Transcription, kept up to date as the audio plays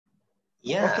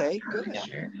Yeah, Okay, good.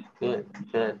 yeah, good,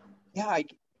 good. Yeah,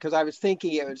 because I was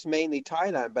thinking it was mainly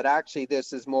Thailand, but actually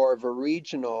this is more of a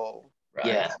regional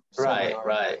Yeah, Right. right, seminar.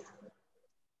 right.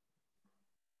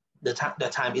 The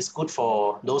time is good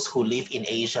for those who live in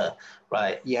Asia,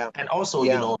 right? Yeah, And also,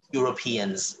 yeah.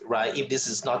 Europeans, right? If this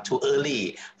is not too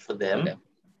early for For them. them.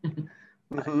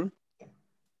 Right. Mm-hmm.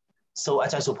 So,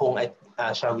 Ajahn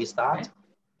Supong, shall we start? Okay.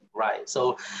 Right.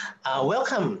 So,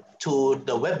 welcome to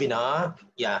the webinar.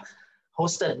 Yeah,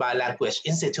 hosted by Language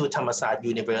Institute Thammasat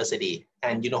University.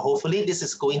 And hopefully this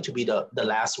is going to be the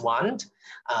last one,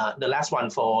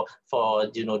 for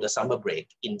the summer break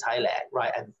in Thailand,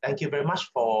 right? And thank you very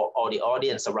much for all the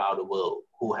audience around the world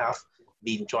who have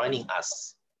been joining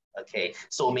us. Okay,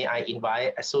 so may I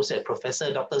invite Associate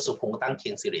Professor Dr. Supong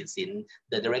Tangking Sirinsin,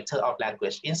 the Director of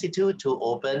Language Institute, to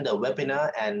open the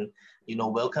webinar and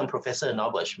welcome Professor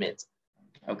Norbert Schmidt.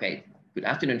 Okay. Good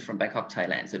afternoon from Bangkok,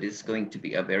 Thailand. So this is going to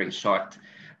be a very short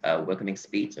welcoming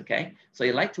speech. Okay. So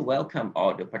I'd like to welcome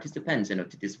all the participants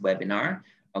to this webinar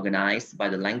organized by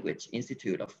the Language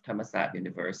Institute of Thammasat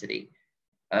University.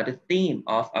 The theme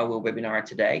of our webinar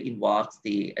today involves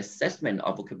the assessment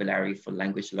of vocabulary for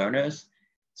language learners.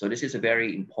 So this is a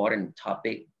very important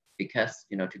topic because,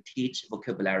 to teach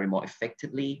vocabulary more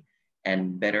effectively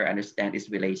and better understand its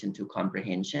relation to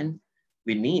comprehension,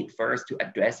 we need first to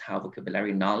address how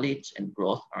vocabulary knowledge and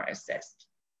growth are assessed.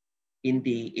 In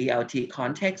the ALT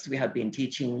context, we have been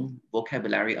teaching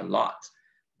vocabulary a lot,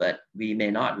 but we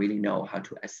may not really know how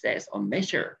to assess or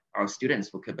measure our students'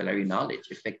 vocabulary knowledge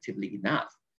effectively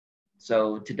enough.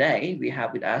 So today we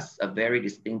have with us a very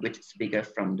distinguished speaker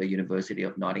from the University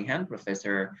of Nottingham,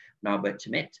 Professor Norbert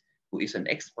Schmidt, who is an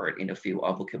expert in the field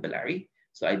of vocabulary.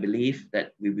 So I believe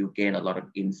that we will gain a lot of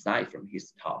insight from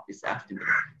his talk this afternoon.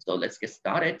 So let's get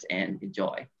started and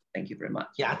enjoy. Thank you very much.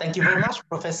 Yeah, thank you very much,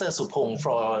 Professor Supong,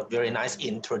 for a very nice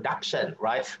introduction,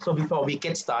 right? So before we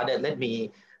get started, let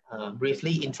me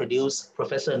briefly introduce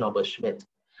Professor Norbert Schmidt.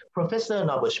 Professor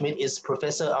Norbert Schmidt is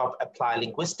Professor of Applied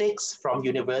Linguistics from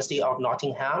University of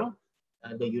Nottingham,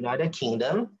 the United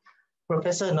Kingdom.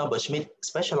 Professor Norbert Schmidt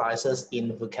specializes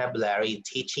in vocabulary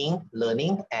teaching,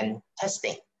 learning, and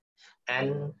testing.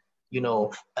 And,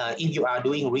 if you are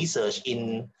doing research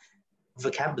in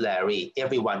vocabulary,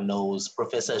 everyone knows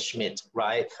Professor Schmidt,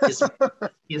 right?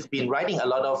 He's been writing a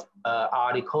lot of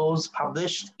articles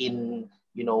published in,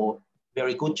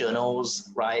 very good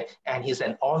journals, right? And he's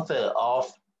an author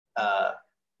of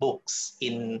books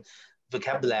in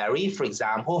vocabulary. For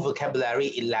example, Vocabulary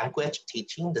in Language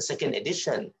Teaching, the second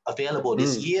edition, available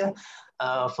this year.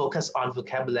 Focus on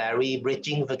vocabulary,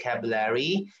 bridging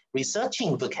vocabulary,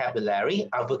 researching vocabulary,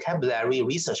 a vocabulary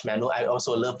research manual. I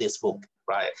also love this book,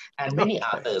 right? And many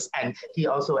others. And he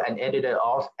also an editor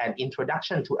of An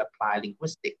Introduction to Applied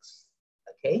Linguistics.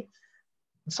 Okay.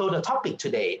 So the topic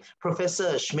today,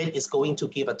 Professor Schmidt is going to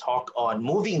give a talk on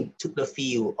moving to the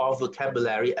field of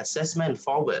vocabulary assessment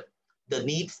forward, the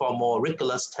need for more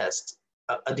rigorous tests,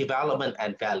 development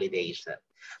and validation.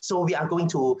 So we are going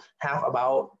to have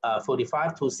about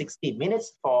 45 to 60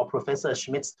 minutes for Professor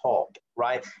Schmidt's talk,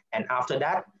 right? And after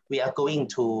that, we are going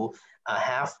to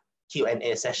have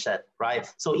Q&A session,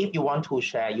 right? So if you want to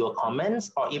share your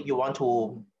comments or if you want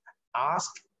to ask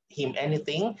him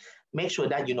anything, make sure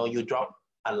that you drop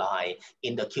a line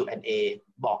in the Q&A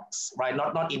box, right?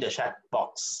 Not in the chat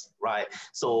box, right?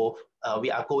 So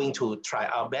we are going to try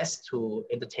our best to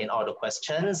entertain all the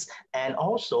questions. And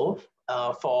also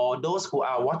for those who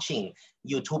are watching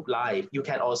YouTube live, you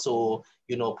can also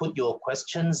put your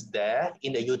questions there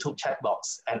in the YouTube chat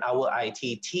box, and our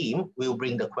IT team will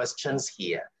bring the questions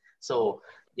here. So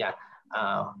yeah,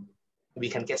 we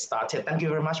can get started. Thank you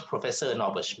very much, Professor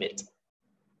Norbert Schmidt,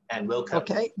 and welcome.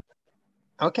 Okay.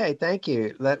 Okay, thank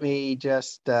you. Let me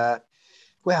just,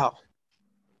 well,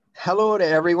 hello to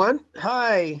everyone.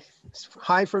 Hi.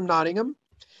 Hi from Nottingham.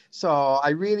 So I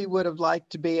really would have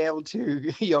liked to be able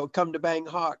to, come to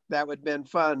Bangkok. That would have been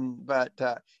fun. But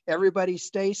everybody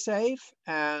stay safe,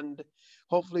 and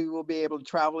hopefully we'll be able to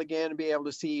travel again and be able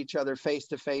to see each other face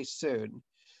to face soon.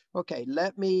 Okay,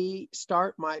 let me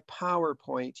start my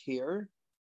PowerPoint here.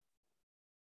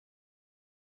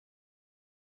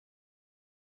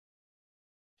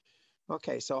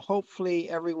 Okay, so hopefully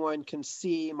everyone can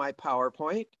see my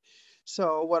PowerPoint.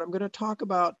 So what I'm going to talk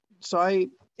about,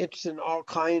 it's in all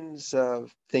kinds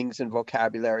of things in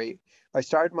vocabulary. I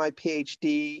started my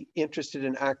PhD interested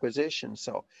in acquisition.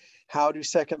 So how do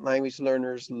second language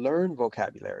learners learn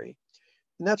vocabulary?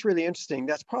 And that's really interesting.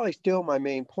 That's probably still my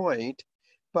main point.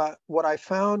 But what I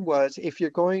found was if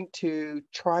you're going to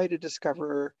try to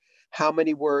discover how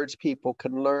many words people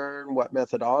can learn, what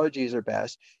methodologies are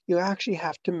best, you actually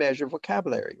have to measure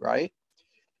vocabulary, right?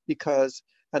 because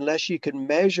unless you can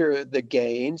measure the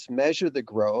gains, measure the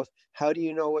growth, how do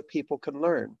you know what people can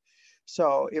learn?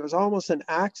 So it was almost an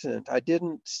accident. I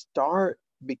didn't start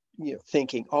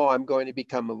thinking, oh, I'm going to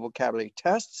become a vocabulary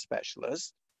test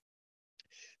specialist.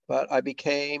 But I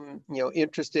became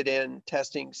interested in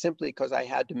testing simply because I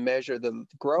had to measure the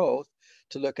growth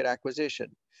to look at acquisition.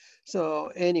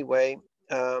 So anyway,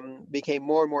 became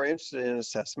more and more interested in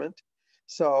assessment.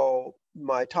 So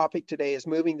my topic today is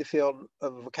moving the field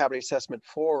of vocabulary assessment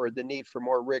forward, the need for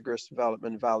more rigorous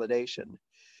development and validation.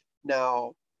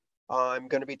 Now, I'm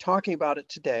going to be talking about it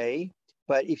today,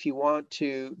 but if you want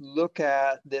to look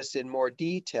at this in more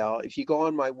detail, if you go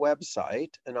on my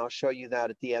website, and I'll show you that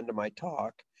at the end of my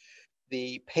talk,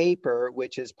 the paper,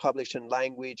 which is published in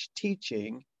Language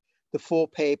Teaching, the full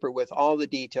paper with all the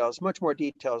details, much more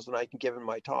details than I can give in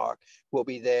my talk, will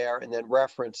be there, and then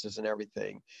references and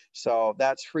everything. So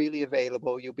that's freely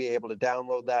available. You'll be able to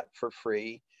download that for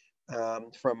free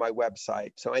from my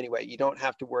website. So anyway, you don't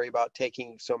have to worry about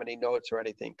taking so many notes or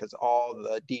anything, because all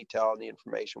the detail and the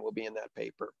information will be in that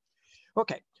paper.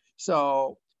 Okay,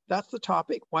 so that's the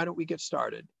topic. Why don't we get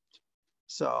started?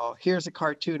 So here's a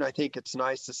cartoon. I think it's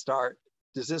nice to start.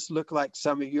 Does this look like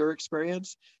some of your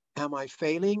experience? Am I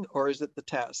failing, or is it the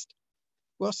test?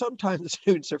 Well, sometimes the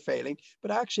students are failing,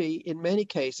 but actually in many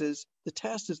cases, the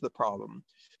test is the problem.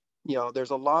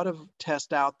 There's a lot of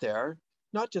tests out there,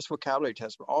 not just vocabulary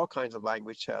tests, but all kinds of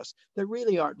language tests that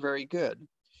really aren't very good.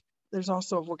 There's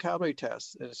also vocabulary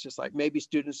tests, and it's just like maybe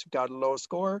students got a low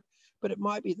score, but it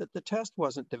might be that the test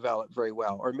wasn't developed very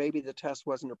well, or maybe the test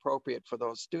wasn't appropriate for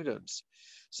those students.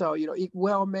 So,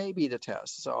 well, maybe the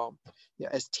test. So yeah,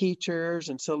 as teachers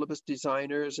and syllabus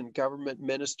designers and government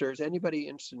ministers, anybody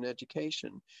interested in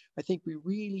education, I think we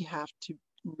really have to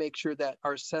make sure that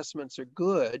our assessments are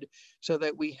good so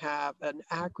that we have an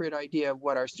accurate idea of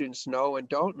what our students know and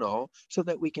don't know so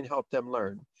that we can help them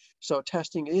learn. So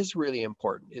testing is really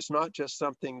important. It's not just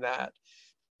something that,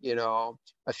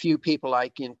 a few people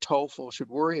like in TOEFL should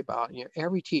worry about.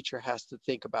 Every teacher has to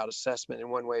think about assessment in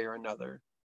one way or another.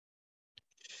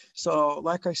 So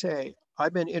like I say,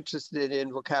 I've been interested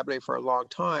in vocabulary for a long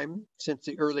time, since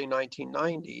the early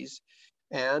 1990s.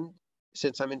 And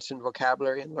since I'm interested in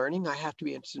vocabulary and learning, I have to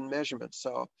be interested in measurements.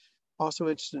 So also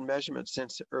interested in measurements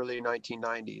since the early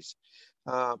 1990s.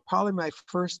 Probably my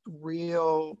first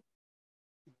real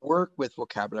work with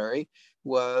vocabulary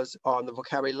was on the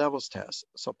vocabulary levels test.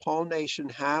 So Paul Nation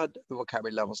had the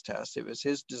vocabulary levels test. It was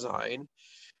his design.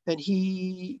 And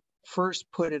he first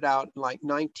put it out in like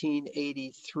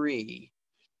 1983.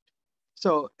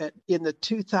 So in the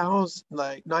 2000,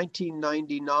 like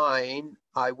 1999,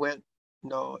 I went,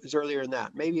 no, it was earlier than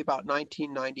that, maybe about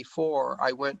 1994,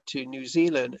 I went to New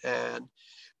Zealand, and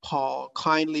Paul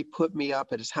kindly put me up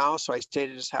at his house. So I stayed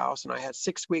at his house, and I had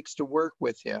 6 weeks to work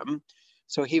with him.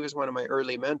 So he was one of my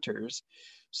early mentors.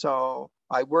 So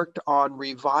I worked on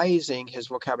revising his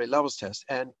vocabulary levels test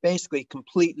and basically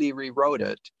completely rewrote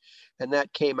it. And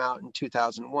that came out in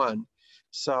 2001.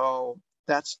 So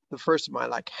that's the first of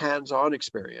my hands-on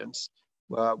experience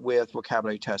with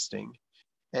vocabulary testing.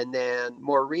 And then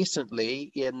more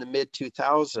recently, in the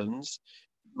mid-2000s,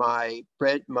 my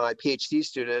PhD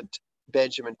student,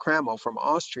 Benjamin Crammel from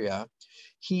Austria,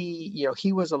 he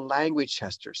was a language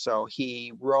tester. So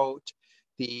he wrote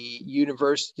the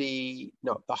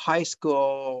high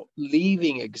school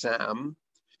leaving exam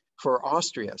for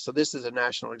Austria. So this is a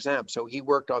national exam. So he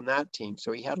worked on that team.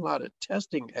 So he had a lot of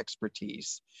testing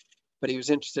expertise, but he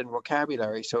was interested in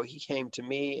vocabulary. So he came to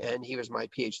me, and he was my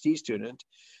PhD student,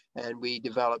 and we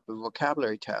developed a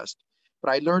vocabulary test.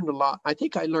 But I learned a lot. I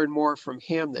think I learned more from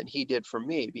him than he did from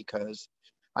me, because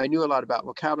I knew a lot about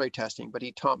vocabulary testing, but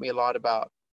he taught me a lot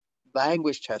about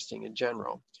language testing in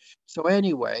general. So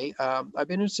anyway, I've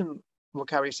been interested in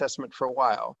vocabulary assessment for a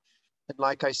while. And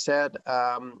like I said,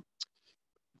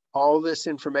 all this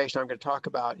information I'm going to talk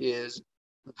about is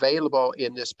available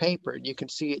in this paper. You can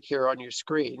see it here on your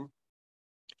screen.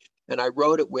 And I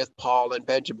wrote it with Paul and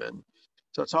Benjamin.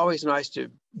 So it's always nice to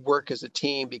work as a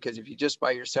team, because if you're just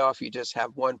by yourself, you just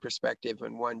have one perspective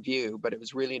and one view. But it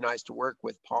was really nice to work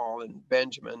with Paul and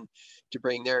Benjamin to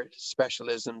bring their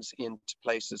specialisms into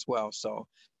place as well. So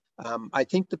I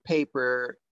think the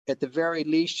paper, at the very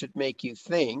least, should make you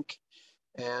think.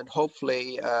 And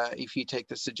hopefully, if you take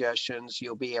the suggestions,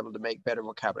 you'll be able to make better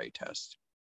vocabulary tests.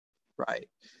 Right.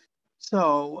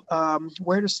 So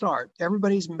where to start?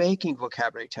 Everybody's making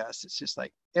vocabulary tests. It's just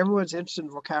like everyone's interested in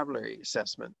vocabulary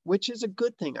assessment, which is a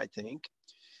good thing, I think.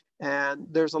 And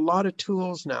there's a lot of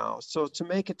tools now. So to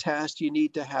make a test, you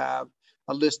need to have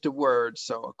a list of words.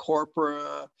 So a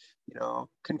corpora,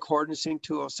 concordancing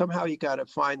tool. Somehow you got to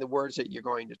find the words that you're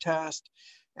going to test.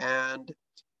 And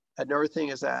another thing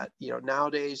is that,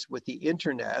 nowadays with the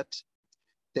internet,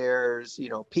 there's,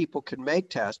 people can make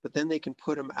tests, but then they can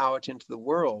put them out into the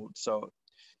world. So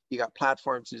you got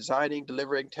platforms designing,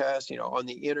 delivering tests, on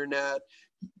the internet.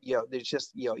 There's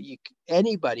just,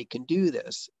 anybody can do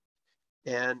this.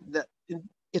 And that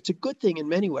it's a good thing in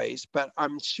many ways, but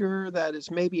I'm sure that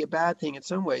it's maybe a bad thing in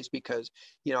some ways because,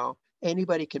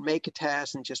 anybody can make a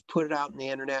test and just put it out on the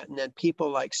internet, and then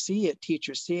people see it,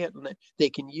 teachers see it, and they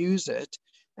can use it.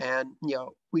 And,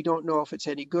 we don't know if it's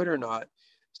any good or not.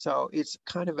 So it's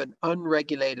kind of an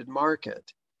unregulated market,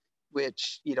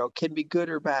 which, can be good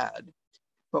or bad.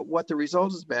 But what the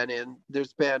result has been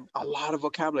there's been a lot of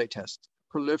vocabulary tests,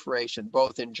 proliferation,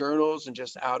 both in journals and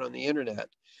just out on the internet.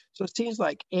 So it seems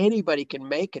like anybody can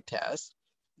make a test,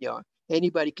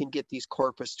 anybody can get these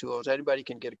corpus tools, anybody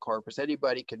can get a corpus,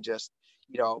 anybody can just,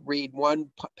 read one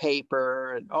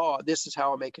paper and, oh, this is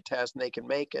how I make a test, and they can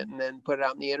make it and then put it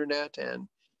out on the internet, and,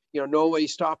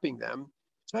 nobody's stopping them.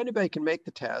 So anybody can make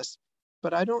the test,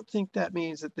 but I don't think that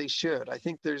means that they should. I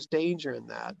think there's danger in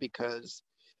that because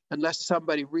unless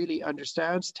somebody really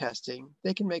understands testing,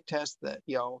 they can make tests that,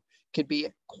 can be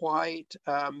quite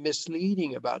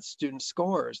misleading about student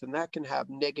scores, and that can have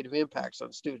negative impacts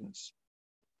on students.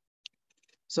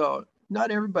 So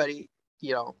not everybody,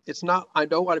 it's not, I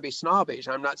don't want to be snobbish.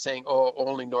 I'm not saying, oh,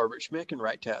 only Norbert Schmidt can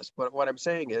write tests, but what I'm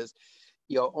saying is,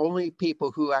 only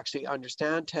people who actually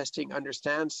understand testing,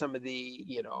 understand some of the,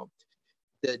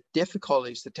 the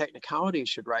difficulties, the technicalities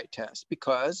should write tests,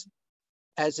 because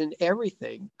as in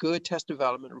everything, good test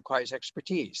development requires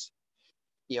expertise.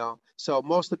 So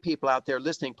most of the people out there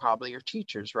listening probably are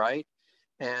teachers, right?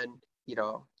 And,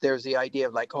 there's the idea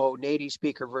of oh, native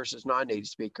speaker versus non-native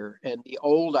speaker. And the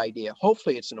old idea,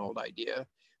 hopefully it's an old idea,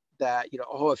 that,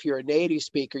 oh, if you're a native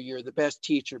speaker, you're the best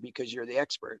teacher because you're the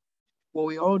expert. Well,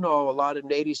 we all know a lot of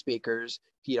native speakers,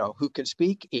 who can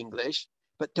speak English,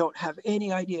 but don't have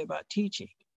any idea about teaching.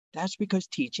 That's because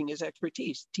teaching is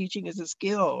expertise. Teaching is a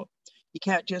skill. You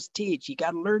can't just teach. You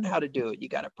got to learn how to do it. You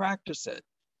got to practice it.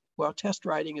 Well, test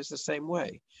writing is the same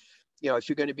way. If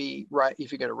you're going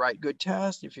to write good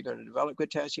tests, if you're going to develop good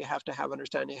tests, you have to have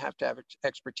understanding, you have to have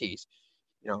expertise,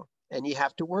 and you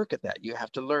have to work at that. You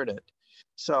have to learn it.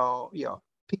 So,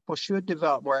 people should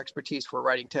develop more expertise for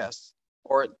writing tests,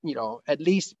 or, at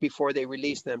least before they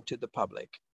release them to the public.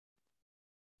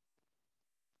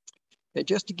 And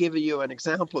just to give you an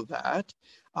example of that,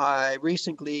 I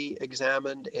recently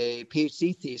examined a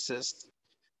PhD thesis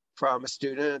from a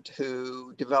student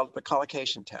who developed a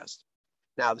collocation test.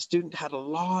 Now, the student had a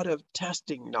lot of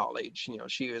testing knowledge.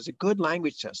 She was a good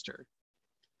language tester,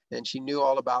 and she knew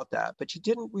all about that, but she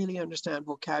didn't really understand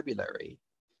vocabulary.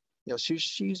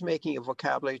 She's making a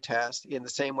vocabulary test in the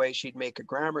same way she'd make a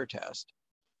grammar test.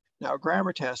 Now, a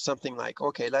grammar test, something like,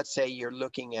 okay, let's say you're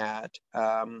looking at,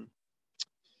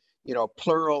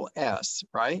 plural S,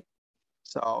 right?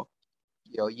 So,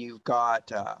 you've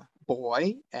got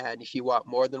boy, and if you want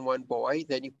more than one boy,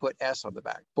 then you put S on the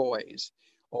back, boys.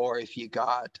 Or if you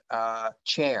got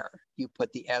chair, you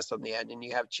put the S on the end and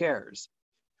you have chairs.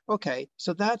 Okay,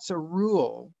 so that's a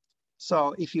rule.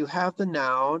 So if you have the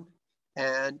noun,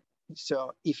 and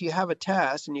so if you have a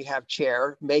test and you have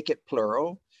chair, make it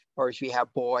plural. Or if you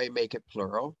have boy, make it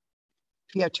plural.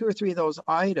 If you have 2 or 3 of those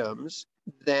items,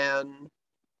 then,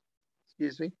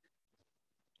 if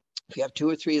you have 2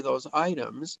 or 3 of those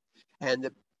items and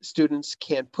the students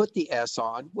can put the S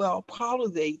on, well,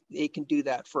 probably they can do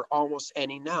that for almost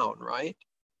any noun, right?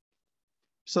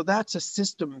 So that's a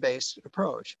system-based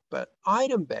approach. But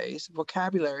item-based,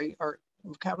 vocabularies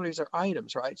are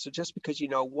items, right? So just because you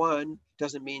know one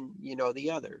doesn't mean you know the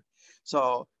other.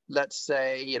 So let's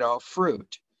say,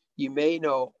 fruit. You may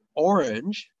know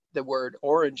orange, the word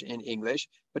orange in English,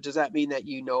 but does that mean that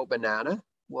you know banana?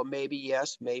 Well, maybe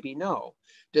yes, maybe no.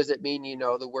 Does it mean you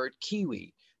know the word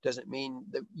kiwi? Does it mean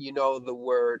that you know the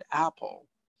word apple?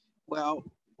 Well,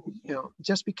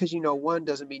 just because you know one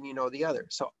doesn't mean you know the other.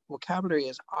 So vocabulary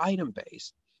is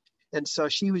item-based. And so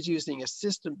she was using a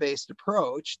system-based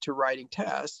approach to writing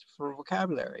tests for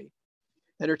vocabulary.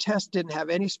 And her test didn't have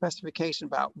any specification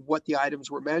about what the items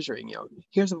were measuring.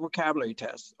 Here's a vocabulary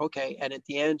test. Okay, and at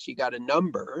the end, she got a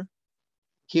number.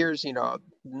 Here's,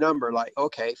 number like,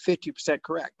 okay, 50%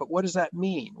 correct. But what does that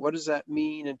mean? What does that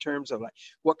mean in terms of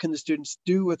what can the students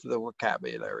do with the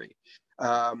vocabulary?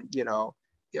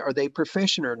 Are they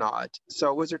proficient or not?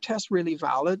 So was her test really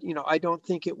valid? I don't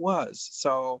think it was.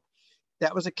 So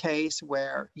that was a case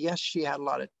where, yes, she had a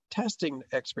lot of testing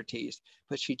expertise,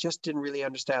 but she just didn't really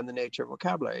understand the nature of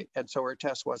vocabulary. And so her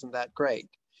test wasn't that great.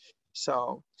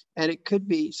 So, and it could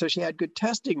be, so she had good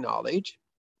testing knowledge,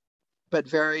 but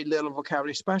very little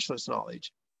vocabulary specialist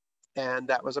knowledge. and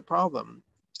that was a problem.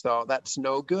 So that's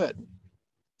no good.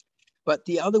 But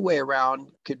the other way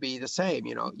around could be the same.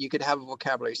 You know, you could have a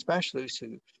vocabulary specialist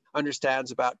who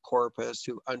understands about corpus,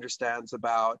 who understands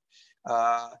about,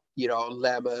 you know,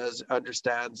 lemmas,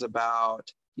 understands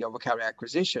about, you know, vocabulary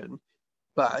acquisition,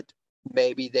 but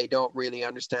maybe they don't really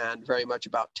understand very much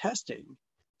about testing.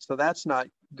 So that's not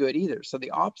good either. So the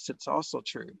opposite's also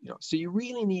true. You know, so you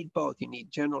really need both. You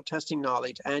need general testing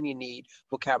knowledge and you need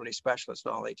vocabulary specialist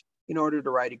knowledge in order to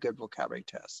write a good vocabulary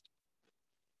test.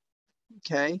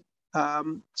 Okay.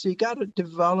 So you got to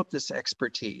develop this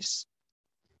expertise.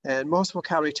 And most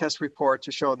vocabulary test reports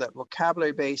are showing that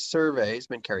vocabulary-based surveys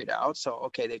been carried out. So,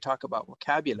 okay, they talk about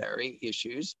vocabulary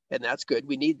issues, and that's good.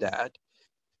 We need that.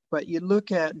 But you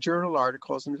look at journal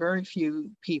articles, and very few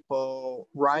people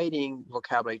writing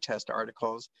vocabulary test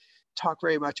articles talk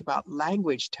very much about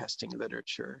language testing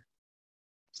literature.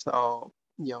 So,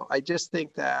 you know, I just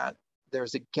think that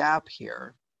there's a gap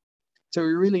here. So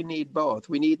we really need both.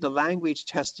 We need the language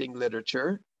testing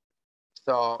literature,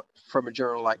 so from a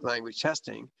journal like Language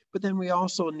Testing, but then we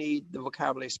also need the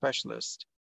vocabulary specialist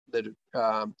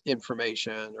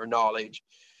information or knowledge.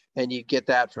 And you get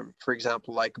that from, for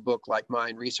example, like a book like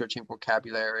mine, Researching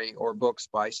Vocabulary, or books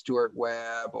by Stuart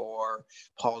Webb or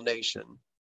Paul Nation.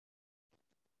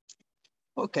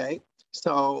 Okay,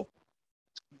 so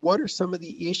what are some of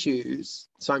the issues?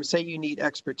 So I'm saying you need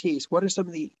expertise. What are some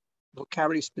of the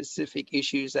vocabulary specific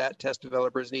issues that test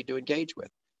developers need to engage with?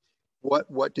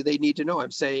 What do they need to know? I'm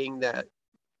saying that,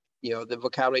 you know, the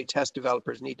vocabulary test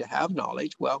developers need to have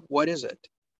knowledge. Well, what is it?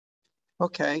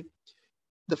 Okay,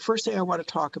 the first thing I want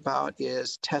to talk about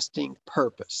is testing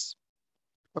purpose.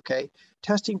 Okay,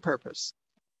 testing purpose.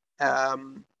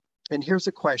 And here's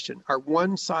a question. Are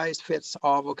one size fits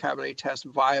all vocabulary tests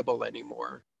viable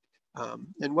anymore?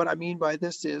 And what I mean by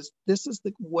this is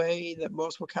the way that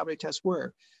most vocabulary tests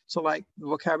were. So like the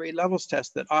vocabulary levels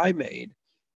test that I made,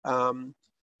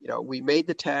 you know, we made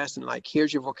the test and like,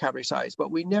 here's your vocabulary size,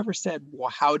 but we never said, well,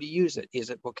 how to use it.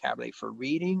 Is it vocabulary for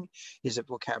reading? Is it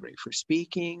vocabulary for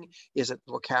speaking? Is it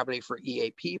vocabulary for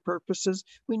EAP purposes?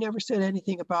 We never said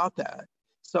anything about that.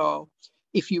 So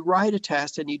if you write a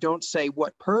test and you don't say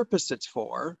what purpose it's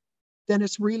for, then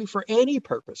it's really for any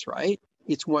purpose, right?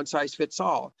 It's one size fits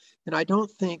all. And I don't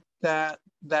think that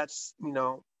that's, you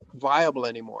know, viable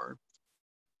anymore.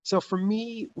 So for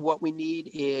me, what we need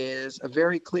is a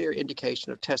very clear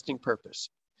indication of testing purpose.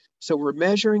 So we're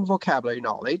measuring vocabulary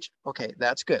knowledge. Okay,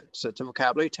 that's good. So it's a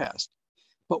vocabulary test.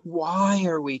 But why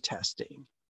are we testing?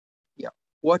 Yeah.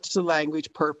 What's the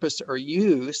language purpose or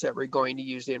use that we're going to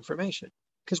use the information?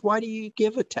 Because why do you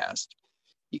give a test?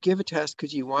 You give a test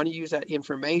because you want to use that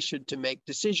information to make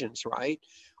decisions, right?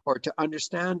 Or to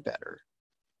understand better.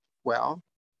 Well,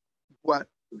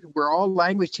 we're all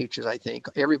language teachers, I think.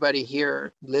 Everybody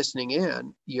here listening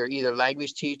in, you're either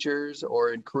language teachers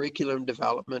or in curriculum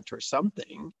development or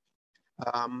something.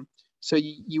 So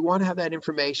you want to have that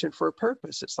information for a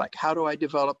purpose. It's like, how do I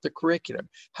develop the curriculum?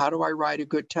 How do I write a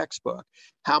good textbook?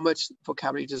 How much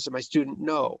vocabulary does my student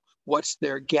know? What's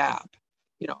their gap?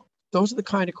 You know, those are the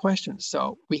kind of questions.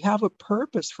 So we have a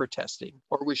purpose for testing,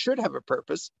 or we should have a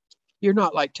purpose. You're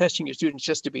not like testing your students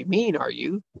just to be mean, are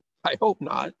you? I hope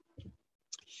not.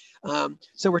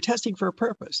 So we're testing for a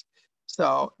purpose.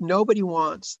 So nobody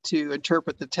wants to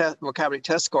interpret the vocabulary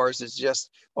test scores as just,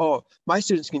 oh, my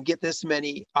students can get this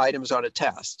many items on a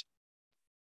test.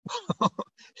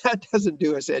 That doesn't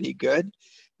do us any good.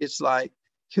 It's like,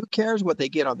 who cares what they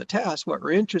get on the test? What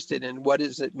we're interested in, what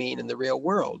does it mean in the real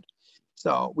world?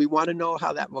 So we want to know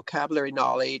how that vocabulary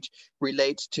knowledge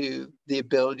relates to the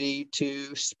ability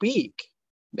to speak,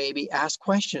 maybe ask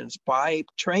questions, buy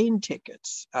train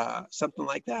tickets, something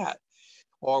like that.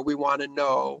 Or we want to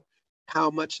know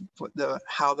how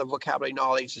the vocabulary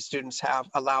knowledge the students have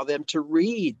allow them to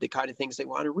read the kind of things they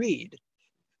want to read.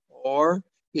 Or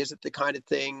is it the kind of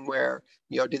thing where,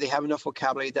 you know, do they have enough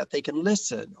vocabulary that they can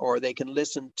listen, or they can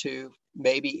listen to,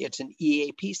 maybe it's an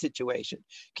EAP situation.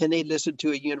 Can they listen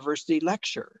to a university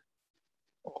lecture?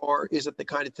 Or is it the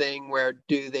kind of thing where,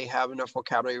 do they have enough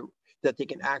vocabulary that they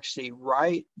can actually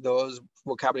write those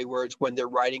vocabulary words when they're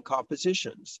writing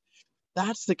compositions?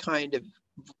 That's the kind of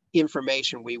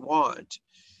information we want.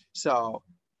 So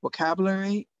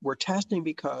vocabulary, we're testing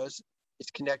because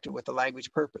it's connected with the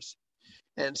language purpose.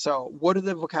 And so what do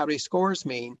the vocabulary scores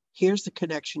mean? Here's the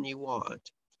connection you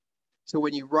want. So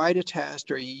when you write a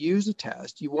test or you use a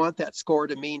test, you want that score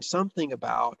to mean something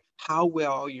about how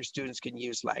well your students can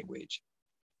use language.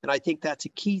 And I think that's a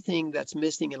key thing that's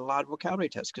missing in a lot of vocabulary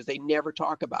tests, because they never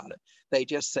talk about it. They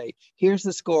just say, here's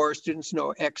the score, students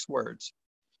know X words.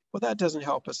 Well, that doesn't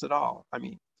help us at all. I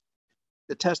mean,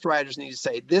 the test writers need to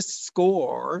say this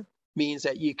score means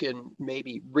that you can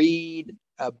maybe read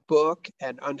a book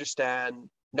and understand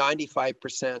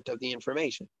 95% of the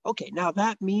information. Okay, now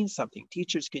that means something.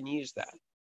 Teachers can use that.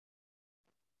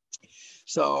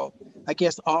 So I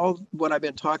guess all what I've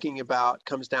been talking about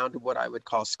comes down to what I would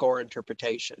call score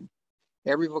interpretation.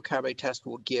 Every vocabulary test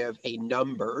will give a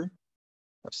number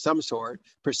of some sort,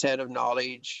 percent of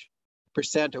knowledge,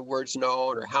 percent of words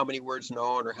known, or how many words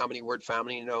known, or how many word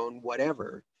family known,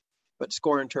 whatever. But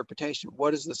score interpretation,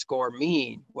 what does the score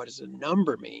mean? What does the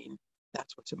number mean?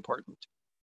 That's what's important.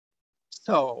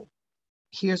 So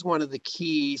here's one of the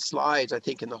key slides, I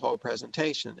think, in the whole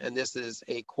presentation. And this is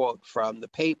a quote from the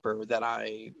paper that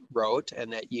I wrote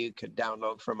and that you could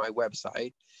download from my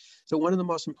website. So one of the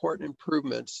most important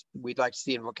improvements we'd like to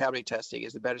see in vocabulary testing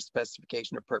is a better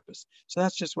specification of purpose. So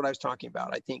that's just what I was talking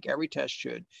about. I think every test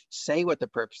should say what the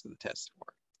purpose of the test is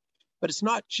for. But it's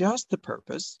not just the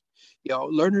purpose. You know,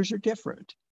 learners are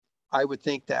different. I would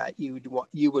think that you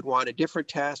would want a different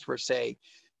test for, say,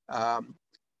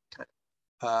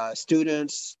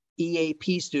 students,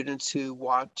 EAP students who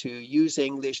want to use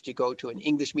English to go to an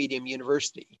English medium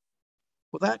university.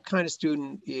 Well, that kind of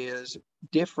student is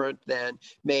different than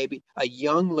maybe a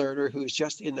young learner who's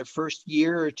just in the first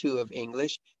year or two of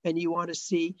English, and you want to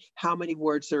see how many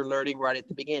words they're learning right at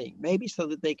the beginning, maybe so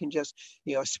that they can just,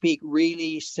 speak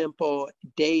really simple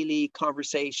daily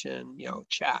conversation,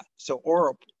 chat, so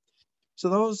oral. So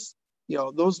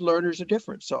those learners are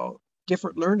different. So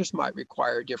different learners might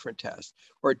require different tests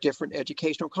or different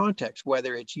educational context,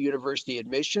 whether it's university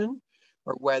admission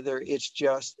or whether it's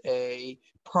just a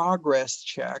progress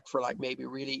check for like maybe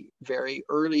really very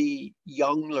early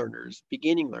young learners,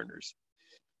 beginning learners.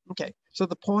 Okay, so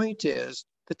the point is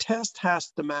the test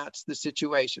has to match the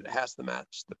situation. It has to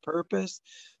match the purpose.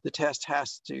 The test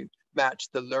has to match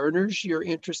the learners you're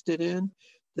interested in.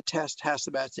 The test has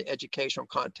to match the educational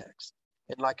context.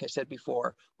 And like I said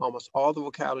before, almost all the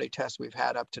vocabulary tests we've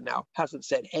had up to now hasn't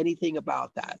said anything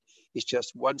about that. It's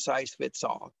just one size fits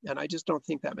all. And I just don't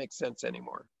think that makes sense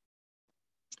anymore.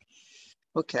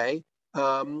 Okay,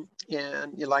 and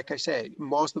like I say,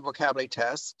 most of the vocabulary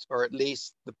tests, or at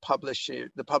least the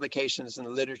publications in the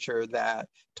literature that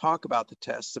talk about the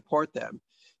tests, support them,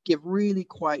 give really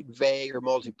quite vague or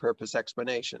multi-purpose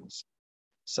explanations.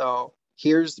 So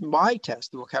here's my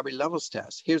test, the vocabulary levels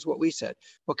test. Here's what we said.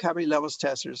 Vocabulary levels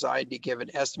tests are designed to give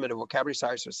an estimate of vocabulary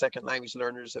size for second language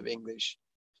learners of English,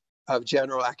 of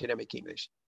general academic English.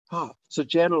 So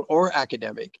general or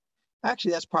academic.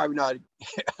 Actually, that's probably not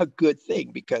a good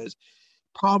thing, because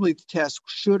probably the test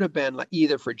should have been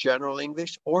either for general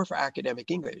English or for academic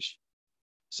English.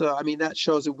 So, I mean, that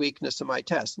shows a weakness of my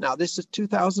test. Now, this is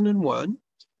 2001.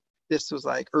 This was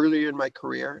like earlier in my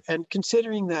career. And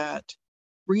considering that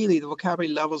really the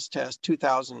vocabulary levels test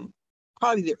 2000,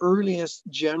 probably the earliest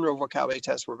general vocabulary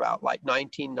tests were about like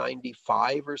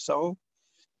 1995 or so.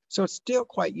 So it's still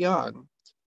quite young.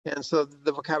 And so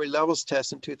the vocabulary levels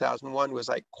test in 2001 was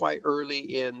like quite early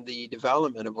in the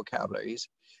development of vocabulary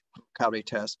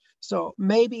tests. So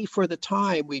maybe for the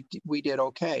time we did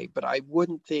okay, but I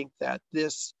wouldn't think that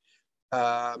this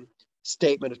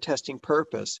statement of testing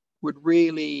purpose would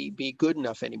really be good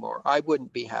enough anymore. I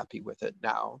wouldn't be happy with it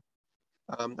now.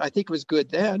 I think it was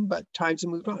good then, but times have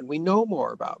moved on. We know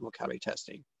more about vocabulary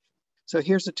testing. So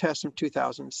here's a test from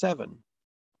 2007.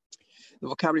 The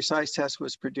vocabulary size test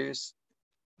was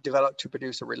developed to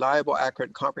produce a reliable, accurate,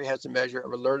 and comprehensive measure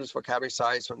of a learner's vocabulary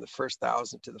size from the first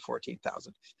 1,000 to the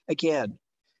 14,000. Again,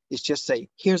 it's just say,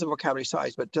 here's a vocabulary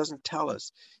size, but it doesn't tell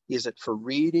us, is it for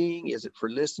reading? Is it for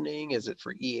listening? Is it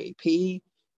for EAP?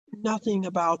 Nothing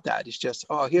about that. It's just,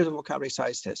 here's a vocabulary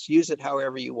size test. Use it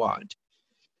however you want.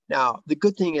 Now, the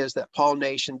good thing is that Paul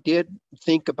Nation did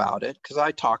think about it, because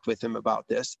I talked with him about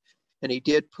this, and he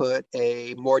did put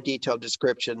a more detailed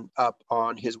description up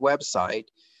on his website.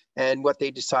 And what they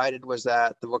decided was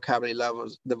that the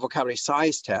vocabulary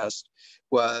size test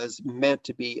was meant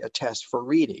to be a test for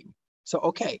reading. So,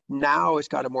 okay, now it's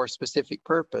got a more specific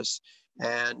purpose.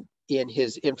 And in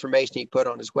his information he put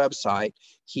on his website,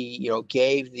 he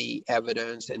gave the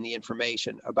evidence and the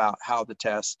information about how the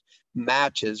test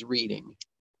matches reading.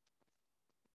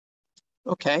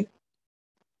 Okay.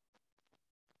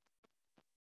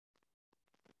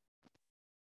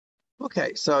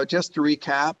 Okay, so just to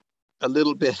recap, a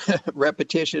little bit,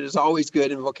 repetition is always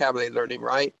good in vocabulary learning,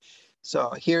 right?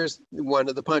 So here's one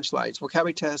of the punchlines.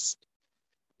 Vocabulary test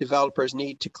developers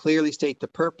need to clearly state the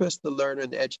purpose, the learner,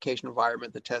 and the education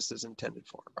environment the test is intended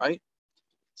for, right?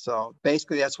 So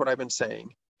basically that's what I've been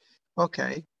saying.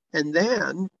 Okay, and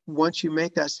then once you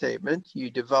make that statement, you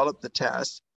develop the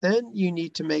test, Then you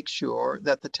need to make sure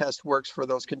that the test works for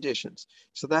those conditions.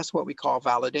 So that's what we call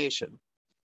validation.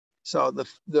 So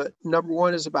the number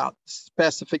one is about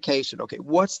specification. Okay,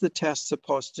 what's the test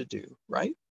supposed to do,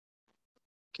 right?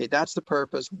 Okay, that's the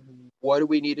purpose. What do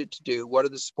we need it to do? What are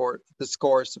the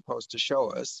scores supposed to show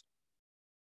us?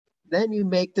 Then you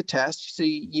make the test. So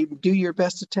you do your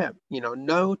best attempt. You know,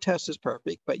 no test is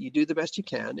perfect, but you do the best you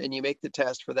can, and you make the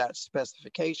test for that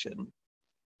specification.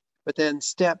 But then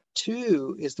step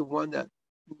two is the one that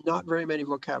not very many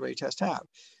vocabulary tests have.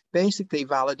 Basically,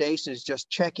 validation is just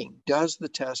checking, does the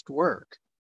test work?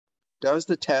 Does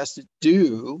the test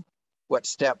do what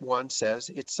step one says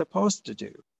it's supposed to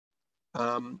do?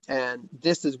 And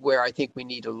this is where I think we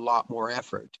need a lot more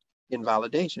effort in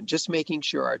validation, just making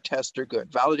sure our tests are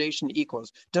good. Validation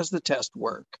equals, does the test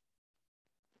work?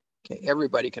 Okay,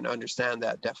 everybody can understand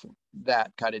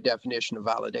that kind of definition of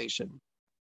validation.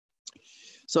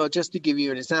 So just to give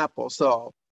you an example,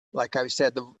 so like I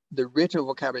said, the written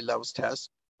vocabulary levels test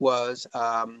was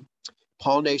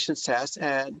Paul Nation's test,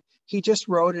 and he just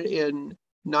wrote it in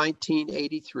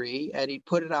 1983, and he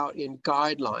put it out in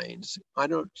guidelines.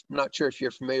 I'm not sure if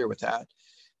you're familiar with that,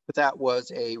 but that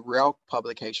was a RELC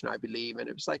publication, I believe, and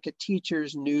it was like a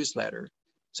teacher's newsletter.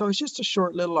 So it's just a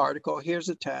short little article. Here's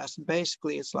a test. And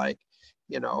basically, it's like,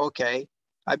 you know, okay,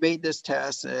 I made this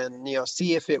test and, you know,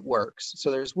 see if it works. So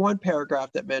there's one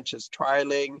paragraph that mentions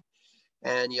trialing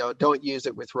and, you know, don't use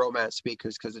it with Romance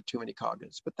speakers because of too many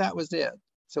cognitives, but that was it.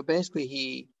 So basically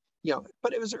he, you know,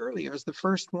 but it was early. It was the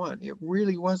first one. It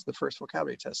really was the first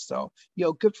vocabulary test. So, you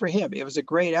know, good for him. It was a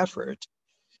great effort.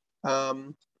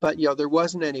 But, you know, there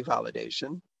wasn't any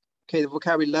validation. Okay, the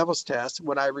vocabulary levels test,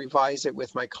 when I revised it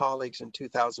with my colleagues in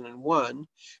 2001,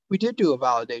 we did do a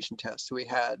validation test. So we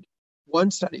had one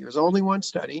study. It was only one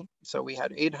study. So we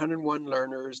had 801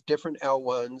 learners, different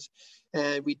L1s,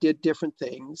 and we did different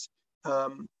things.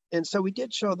 And so we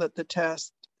did show that the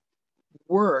test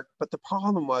worked, but the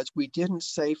problem was we didn't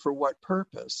say for what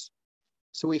purpose.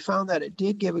 So we found that it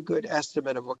did give a good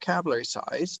estimate of vocabulary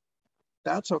size.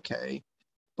 That's okay.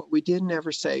 But we didn't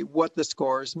ever say what the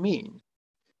scores mean,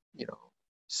 you know.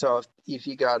 So if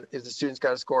the students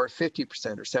got a score of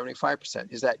 50% or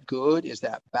 75%, is that good? Is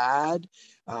that bad?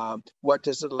 What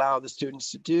does it allow the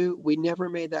students to do? We never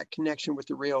made that connection with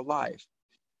the real life,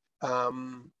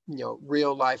 you know,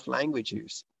 real life language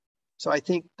use. So I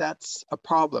think that's a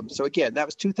problem. So again, that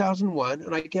was 2001,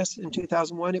 and I guess in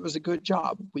 2001 it was a good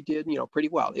job. We did, you know, pretty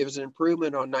well. It was an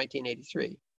improvement on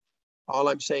 1983. All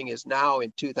I'm saying is now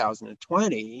in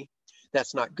 2020,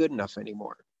 that's not good enough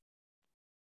anymore.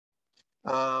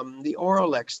 The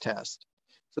ORALEX test.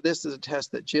 So this is a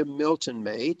test that Jim Milton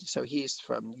made. So he's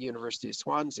from the University of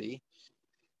Swansea.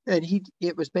 And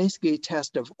it was basically a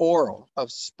test of oral,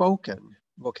 of spoken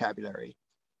vocabulary.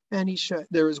 And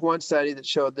there was one study that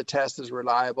showed the test is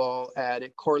reliable and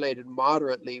it correlated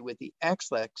moderately with the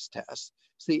XLEX test.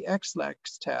 So the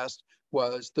XLEX test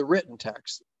was the written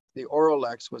text. The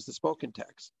ORALEX was the spoken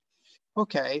text.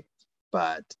 Okay,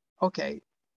 but okay,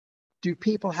 do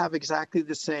people have exactly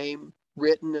the same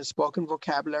written and spoken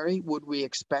vocabulary? Would we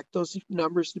expect those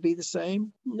numbers to be the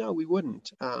same? No, we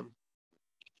wouldn't.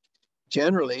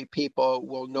 Generally, people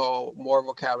will know more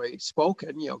vocabulary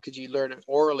spoken, you know, because you learn it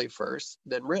orally first,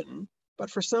 then written. But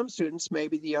for some students,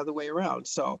 maybe the other way around.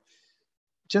 So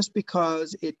just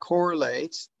because it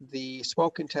correlates, the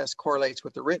spoken test correlates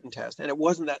with the written test, and it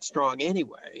wasn't that strong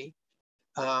anyway,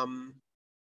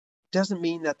 doesn't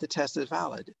mean that the test is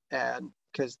valid. And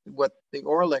because what the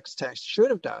ORALEX test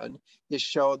should have done is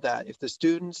show that if the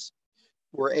students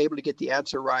were able to get the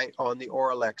answer right on the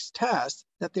ORALEX test,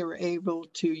 that they were able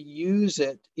to use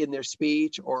it in their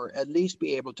speech or at least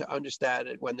be able to understand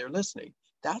it when they're listening.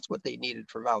 That's what they needed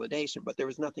for validation, but there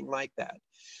was nothing like that.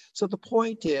 So the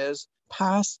point is,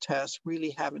 past tests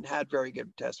really haven't had very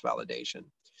good test validation.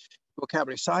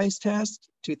 Vocabulary size test,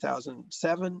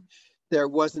 2007, there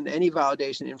wasn't any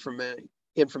validation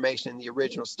information in the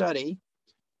original study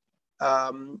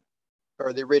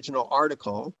or the original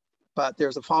article, but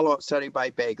there's a follow-up study by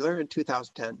Bagler in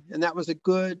 2010, and that was a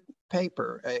good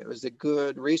paper. It was a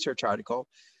good research article,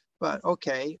 but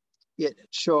okay, it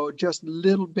showed just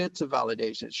little bits of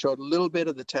validation. It showed a little bit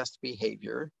of the test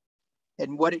behavior,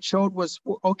 and what it showed was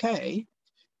okay,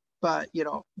 but you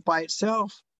know, by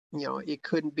itself, you know, it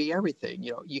couldn't be everything.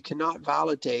 You know, you cannot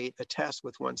validate a test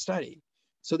with one study.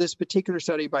 So this particular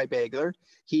study by Bagler,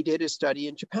 he did a study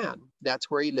in Japan.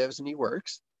 That's where he lives and he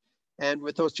works. And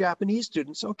with those Japanese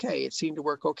students, okay, it seemed to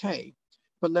work okay.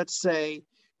 But let's say,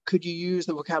 could you use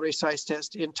the vocabulary size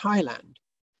test in Thailand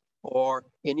or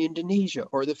in Indonesia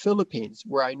or the Philippines,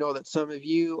 where I know that some of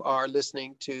you are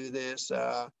listening to this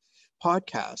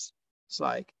podcast? It's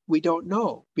like, we don't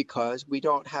know because we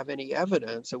don't have any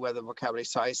evidence of whether the vocabulary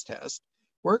size test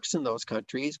works in those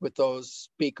countries with those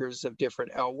speakers of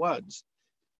different L1s,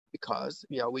 because,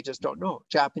 you know, we just don't know.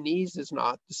 Japanese is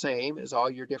not the same as all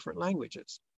your different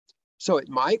languages. So it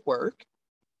might work,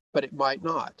 but it might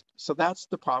not. So that's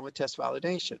the problem with test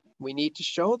validation. We need to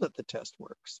show that the test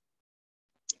works.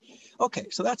 Okay,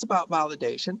 so that's about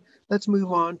validation. Let's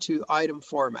move on to item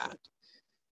format.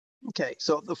 Okay,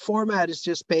 so the format is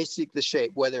just basic the shape,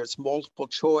 whether it's multiple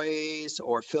choice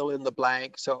or fill in the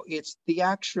blank. So it's the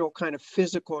actual kind of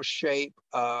physical shape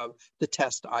of the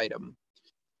test item.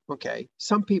 Okay,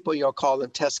 some people, you'll call them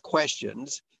test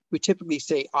questions. We typically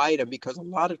say item because a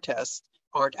lot of tests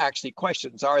aren't actually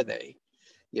questions, are they?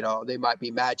 You know, they might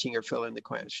be matching or fill in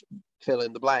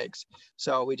the blanks.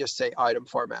 So we just say item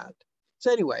format.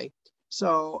 So anyway,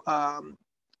 so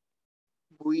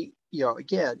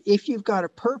again, if you've got a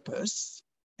purpose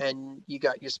and you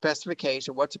got your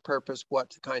specification, what's a purpose,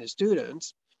 what's the kind of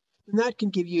students, then that can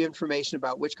give you information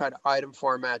about which kind of item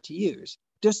format to use.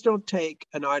 Just don't take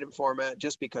an item format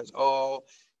just because, oh,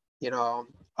 you know,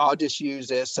 I'll just use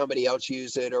this, somebody else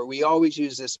use it, or we always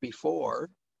use this before.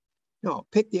 No,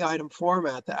 pick the item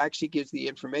format that actually gives the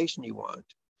information you want.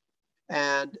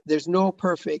 And there's no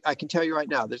perfect, I can tell you right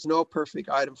now, there's no perfect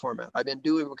item format. I've been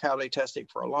doing vocabulary testing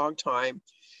for a long time.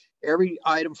 Every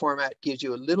item format gives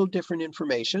you a little different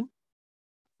information,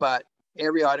 but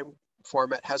every item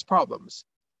format has problems.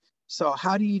 So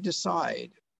how do you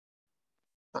decide?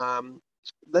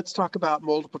 Let's talk about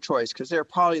multiple choice because they're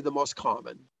probably the most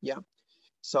common. Yeah.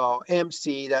 So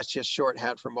MC, that's just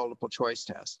shorthand for multiple choice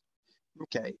test.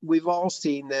 Okay, we've all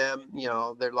seen them, you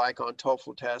know, they're like on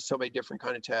TOEFL tests, so many different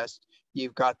kind of tests.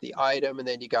 You've got the item and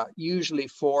then you got usually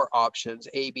 4 options,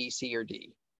 A, B, C, or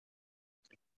D.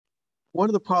 One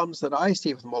of the problems that I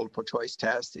see with multiple choice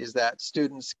tests is that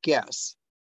students guess,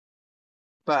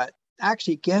 but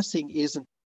actually guessing isn't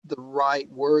the right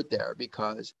word there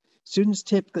because students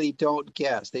typically don't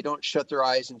guess. They don't shut their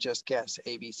eyes and just guess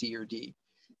A, B, C, or D.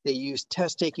 They use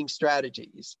test-taking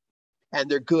strategies and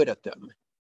they're good at them.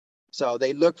 So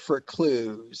they look for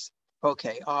clues.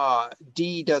 Okay,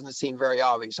 D doesn't seem very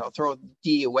obvious. I'll throw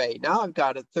D away. Now I've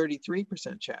got a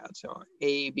 33% chance, or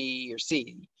A, B, or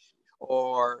C.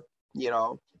 Or, you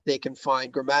know, they can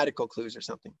find grammatical clues or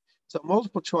something. So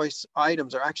multiple choice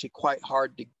items are actually quite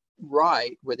hard to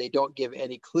write where they don't give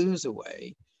any clues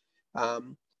away.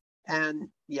 And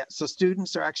yeah, so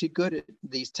students are actually good at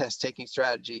these test-taking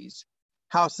strategies.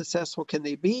 How successful can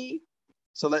they be?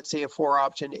 So let's say a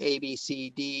 4-option A, B, C,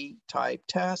 D type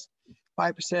test,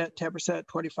 5%, 10%,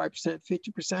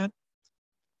 25%,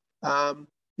 50%.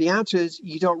 The answer is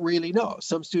you don't really know.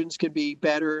 Some students can be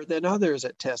better than others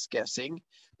at test guessing,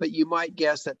 but you might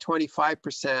guess that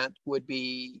 25% would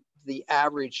be the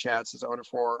average chances on a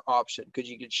 4-option because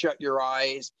you could shut your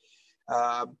eyes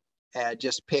and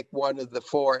just pick one of the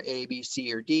 4, A, B,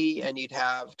 C, or D, and you'd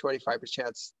have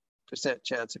 25%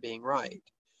 chance of being right.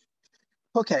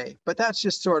 Okay, but that's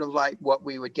just sort of like what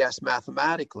we would guess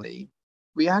mathematically.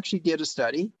 We actually did a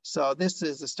study. So this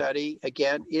is a study.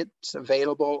 Again, it's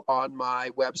available on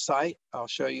my website. I'll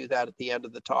show you that at the end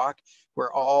of the talk,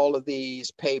 where all of these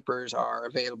papers are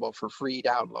available for free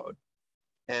download.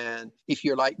 And if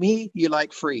you're like me, you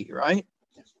like free, right?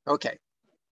 Okay.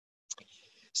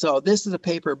 So this is a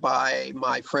paper by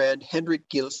my friend Henrik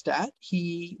Gillstad.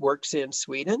 He works in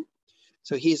Sweden.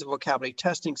 So he's a vocabulary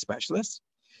testing specialist.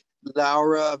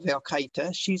 Laura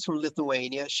Velkaita, she's from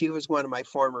Lithuania. She was one of my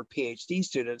former PhD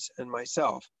students and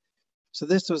myself. So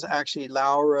this was actually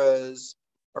Laura's,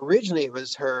 originally it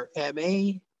was her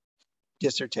MA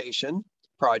dissertation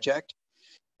project.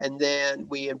 And then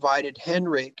we invited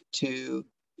Henrik to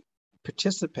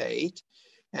participate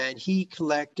and he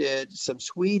collected some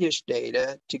Swedish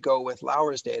data to go with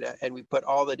Laura's data, and we put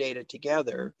all the data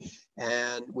together,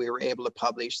 and we were able to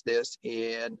publish this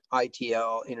in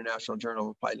ITL, International Journal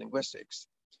of Applied Linguistics.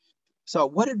 So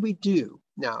what did we do?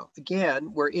 Now,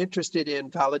 again, we're interested in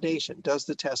validation. Does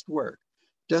the test work?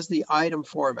 Does the item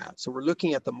format? So we're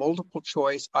looking at the multiple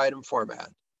choice item format.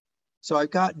 So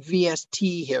I've got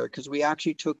VST here because we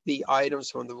actually took the items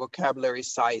from the vocabulary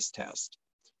size test.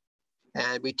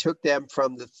 And we took them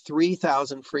from the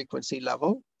 3,000 frequency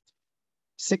level,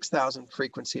 6,000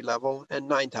 frequency level, and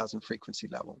 9,000 frequency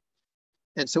level.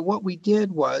 And so what we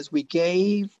did was we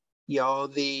gave,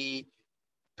 the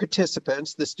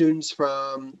participants, the students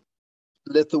from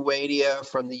Lithuania,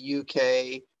 from the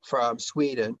UK, from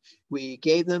Sweden, we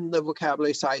gave them the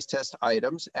vocabulary size test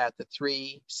items at the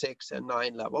 3, 6, and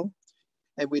 9 level,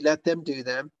 and we let them do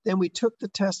them. Then we took the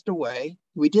test away.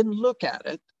 We didn't look at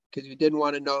it, because we didn't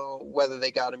want to know whether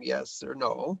they got them yes or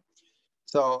no.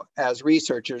 So as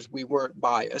researchers, we weren't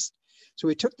biased. So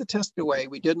we took the test away,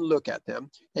 we didn't look at them,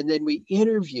 and then we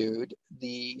interviewed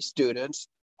the students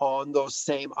on those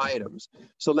same items.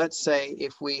 So let's say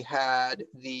if we had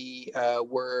the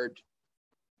word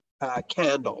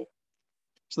candle.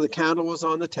 So the candle was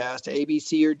on the test, A, B,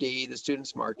 C, or D, the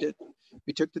students marked it.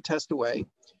 We took the test away.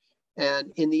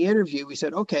 And in the interview, we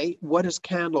said, okay, what does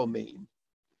candle mean?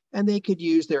 And they could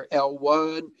use their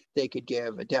L1, they could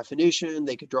give a definition,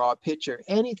 they could draw a picture,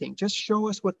 anything, just show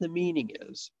us what the meaning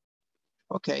is.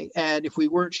 Okay, and if we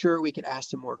weren't sure, we could ask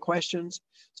them more questions.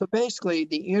 So basically,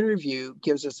 the interview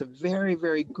gives us a very,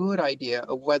 very good idea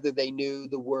of whether they knew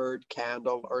the word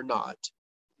candle or not.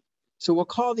 So we'll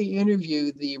call the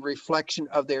interview the reflection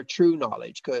of their true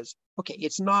knowledge, because, okay,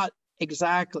 it's not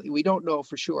exactly, we don't know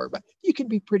for sure, but you can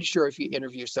be pretty sure if you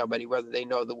interview somebody whether they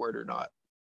know the word or not.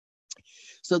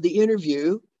 So the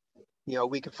interview,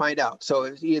 we could find out.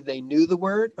 So either they knew the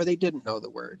word or they didn't know the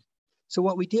word. So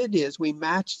what we did is we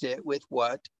matched it with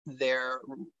what their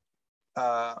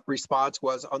response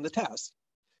was on the test.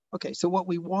 Okay, so what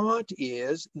we want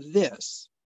is this.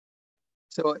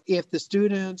 So if the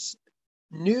students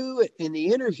knew it in the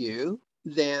interview,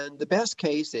 then the best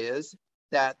case is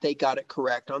that they got it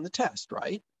correct on the test,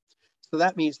 right? So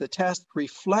that means the test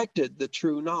reflected the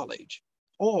true knowledge.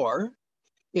 Or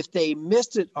if they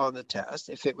missed it on the test,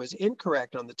 if it was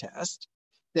incorrect on the test,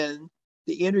 then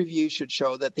the interview should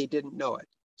show that they didn't know it.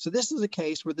 So this is a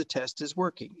case where the test is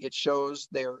working. It shows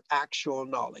their actual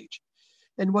knowledge.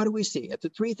 And what do we see? At the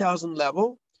 3,000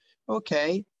 level,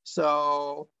 okay,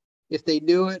 so if they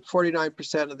knew it,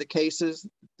 49% of the cases,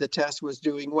 the test was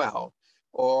doing well.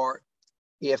 Or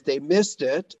if they missed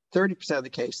it, 30% of the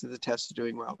cases, the test is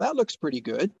doing well. That looks pretty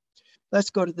good. Let's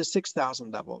go to the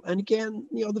 6,000 level. And again,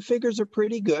 the figures are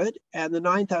pretty good. And the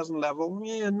 9,000 level,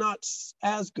 not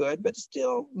as good, but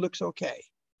still looks okay.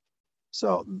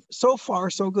 So far,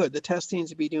 so good. The test seems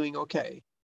to be doing okay.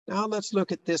 Now let's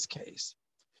look at this case.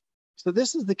 So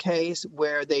this is the case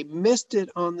where they missed it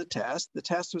on the test. The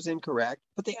test was incorrect,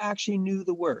 but they actually knew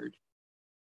the word.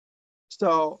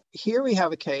 So here we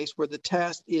have a case where the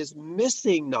test is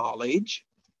missing knowledge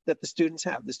that the students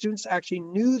have. The students actually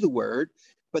knew the word,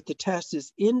 but the test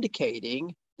is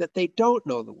indicating that they don't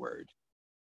know the word.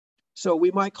 So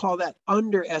we might call that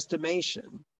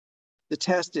underestimation. The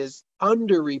test is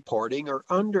underreporting or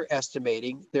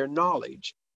underestimating their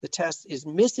knowledge. The test is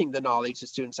missing the knowledge the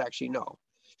students actually know.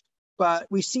 But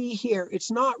we see here, it's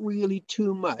not really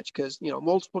too much because,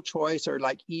 multiple choice are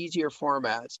like easier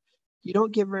formats. You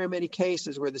don't get very many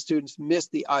cases where the students miss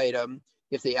the item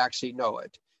if they actually know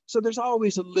it. So there's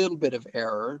always a little bit of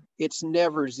error. It's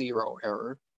never zero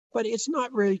error, but it's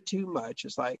not really too much.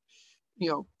 It's like,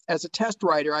 as a test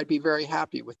writer, I'd be very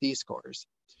happy with these scores.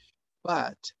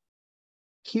 But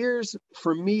here's,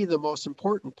 for me, the most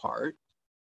important part,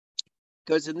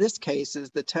 because in this case,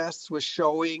 the test was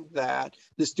showing that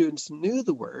the students knew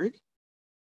the word,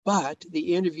 but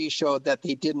the interview showed that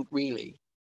they didn't really.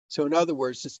 So in other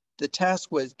words, the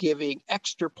test was giving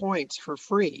extra points for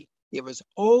free. It was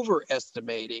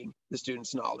overestimating the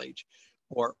student's knowledge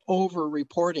or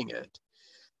over-reporting it.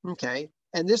 Okay,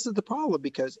 and this is the problem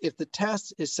because if the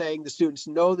test is saying the students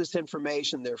know this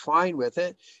information, they're fine with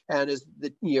it, and as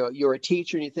you're a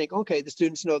teacher and you think, okay, the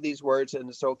students know these words and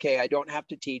it's okay, I don't have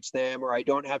to teach them or I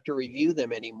don't have to review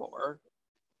them anymore.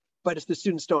 But if the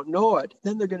students don't know it,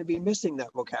 then they're going to be missing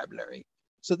that vocabulary.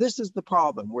 So this is the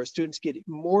problem where students get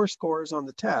more scores on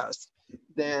the test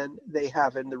than they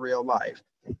have in the real life.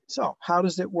 So how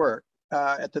does it work?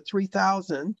 At the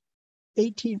 3,000,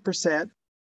 18%,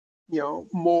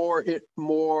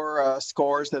 more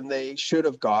scores than they should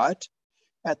have got.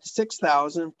 At the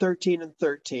 6,000, 13 and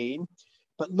 13.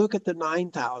 But look at the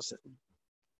 9,000.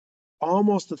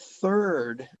 Almost a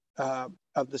third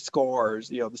of the scores,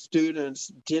 the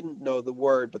students didn't know the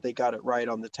word, but they got it right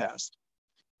on the test.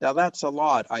 Now that's a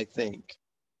lot, I think.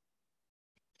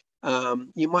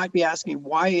 You might be asking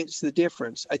why it's the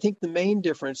difference. I think the main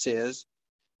difference is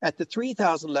at the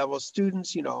 3,000 level,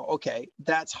 students, okay,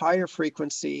 that's higher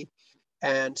frequency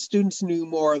and students knew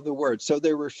more of the words. So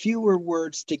there were fewer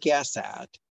words to guess at.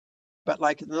 But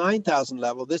like at the 9,000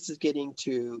 level, this is getting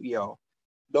to,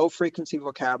 low frequency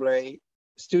vocabulary.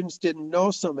 Students didn't know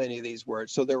so many of these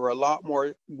words. So there were a lot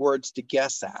more words to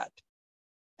guess at.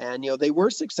 And, they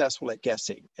were successful at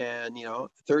guessing and,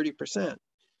 30%.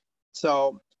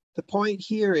 So the point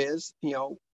here is,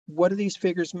 what do these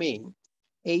figures mean?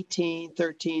 18,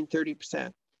 13,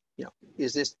 30%.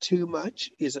 Is this too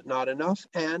much? Is it not enough?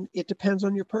 And it depends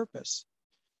on your purpose.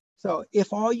 So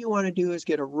if all you want to do is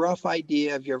get a rough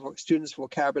idea of your students'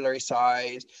 vocabulary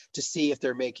size to see if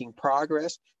they're making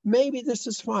progress, maybe this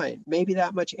is fine. Maybe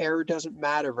that much error doesn't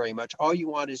matter very much. All you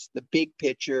want is the big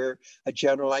picture, a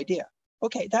general idea.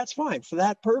 Okay, that's fine. For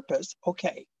that purpose,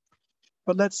 okay.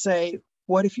 But let's say,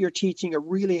 what if you're teaching a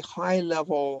really high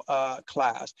level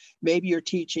class? Maybe you're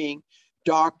teaching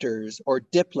doctors or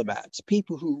diplomats,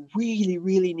 people who really,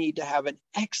 really need to have an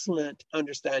excellent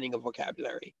understanding of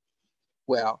vocabulary.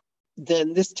 Well,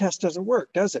 then this test doesn't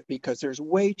work, does it? Because there's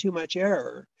way too much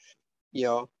error. You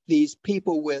know, these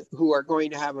people who are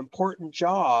going to have important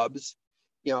jobs,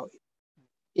 you know,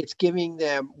 it's giving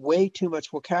them way too much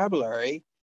vocabulary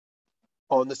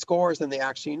on the scores than they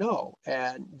actually know.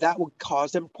 And that will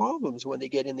cause them problems when they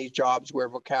get in these jobs where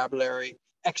vocabulary,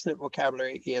 excellent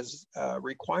vocabulary is a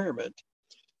requirement.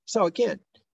 So again,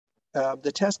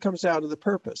 the test comes down to the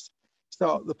purpose.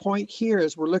 So the point here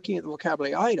is we're looking at the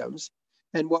vocabulary items,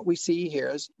 and what we see here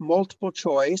is multiple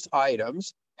choice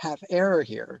items have error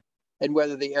here. And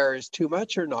whether the error is too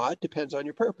much or not depends on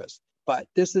your purpose. But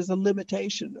this is a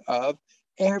limitation of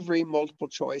every multiple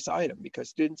choice item because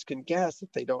students can guess if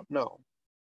they don't know.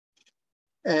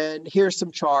 And here's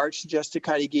some charts just to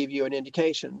kind of give you an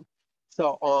indication.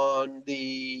 So on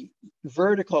the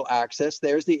vertical axis,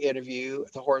 there's the interview.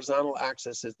 The horizontal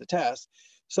axis is the test.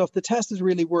 So if the test is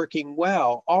really working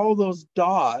well, all those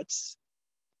dots,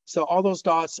 so all those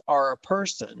dots are a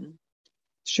person,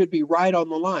 should be right on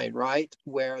the line, right?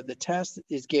 Where the test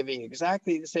is giving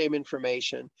exactly the same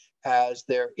information as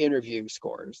their interview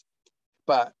scores.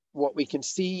 But what we can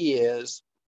see is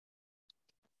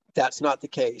that's not the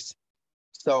case.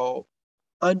 So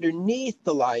underneath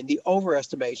the line, the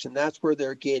overestimation, that's where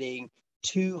they're getting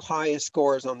two highest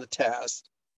scores on the test,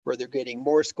 where they're getting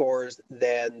more scores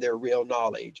than their real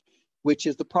knowledge, which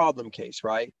is the problem case,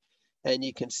 right? And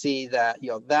you can see that, you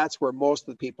know, that's where most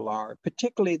of the people are,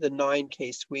 particularly the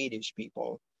 9K Swedish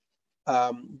people.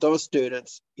 Those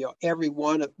students, you know, every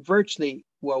one of virtually,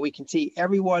 well, we can see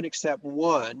everyone except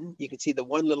one. You can see the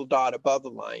one little dot above the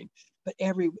line, but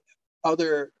every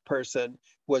other person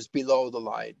was below the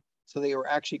line. So they were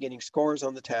actually getting scores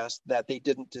on the test that they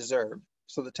didn't deserve.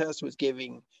 So the test was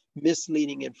giving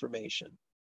misleading information.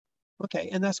 Okay,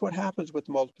 and that's what happens with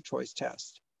multiple choice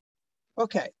tests.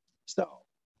 Okay, so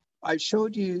I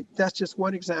showed you, that's just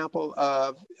one example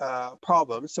of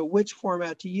problems. So which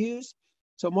format to use?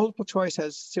 So multiple choice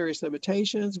has serious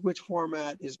limitations. Which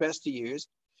format is best to use?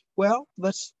 Well,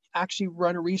 let's actually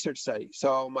run a research study.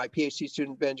 So my PhD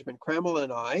student, Benjamin Kreml,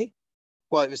 and I,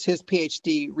 well, it was his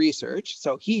PhD research.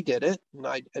 So he did it and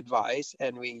I advised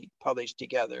and we published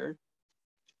together.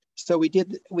 So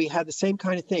we had the same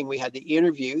kind of thing. We had the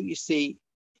interview, you see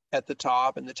at the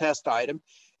top, and the test item,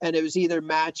 and it was either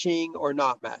matching or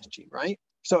not matching, right?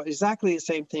 So exactly the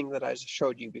same thing that I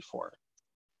showed you before.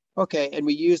 Okay, and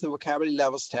we use the vocabulary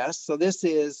levels test. So this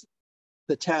is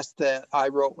the test that I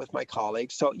wrote with my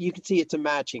colleagues. So you can see it's a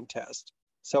matching test.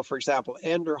 So for example,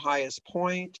 end or highest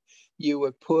point, you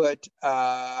would put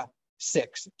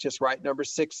 6, just write number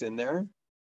 6 in there.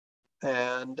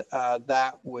 And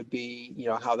that would be, you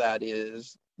know, how that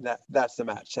is, that's the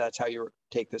match. That's how you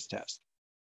take this test.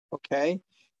 Okay,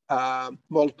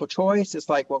 multiple choice is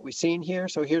like what we've seen here.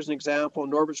 So here's an example.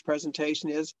 Norbert's presentation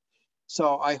is,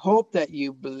 so I hope that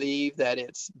you believe that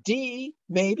it's D,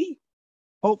 maybe,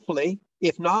 hopefully.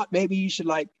 If not, maybe you should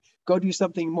like go do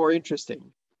something more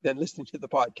interesting than listening to the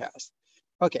podcast.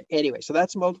 Okay, anyway, so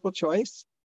that's multiple choice.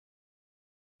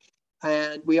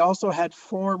 And we also had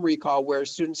form recall where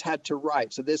students had to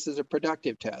write. So this is a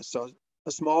productive test. So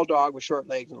a small dog with short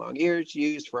legs and long ears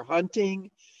used for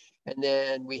hunting. And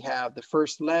then we have the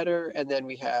first letter, and then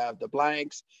we have the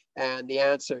blanks. And the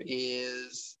answer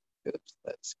is, oops,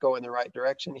 let's go in the right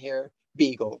direction here,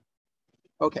 beagle.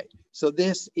 Okay, so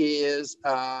this is,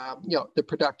 you know, the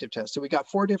productive test. So we got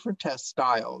 4 different test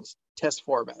styles, test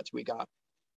formats. We got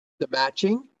the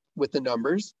matching with the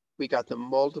numbers. We got the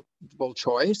multiple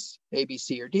choice, A, B,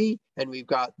 C, or D, and we've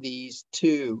got these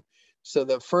 2. So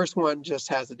the first one just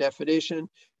has a definition,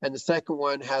 and the second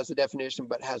one has a definition,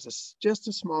 but has just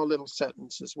a small little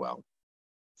sentence as well.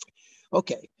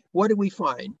 Okay, what did we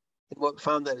find? And what we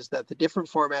found is that the different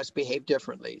formats behave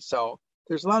differently. So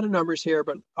there's a lot of numbers here,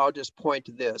 but I'll just point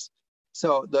to this.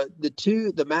 So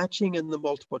the matching and the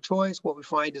multiple choice, what we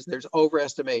find is there's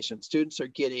overestimation. Students are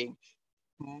getting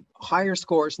higher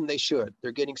scores than they should.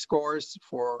 They're getting scores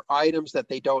for items that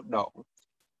they don't know.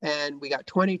 And we got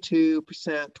 22%,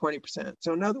 20%.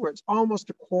 So in other words, almost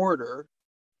a quarter,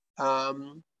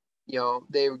 you know,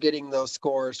 they were getting those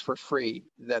scores for free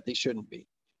that they shouldn't be.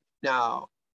 Now,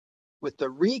 with the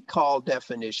recall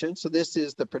definition, so this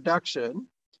is the production,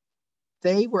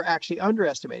 they were actually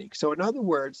underestimating. So in other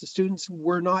words, the students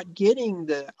were not getting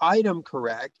the item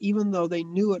correct, even though they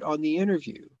knew it on the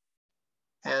interview.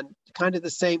 And kind of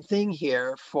the same thing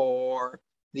here for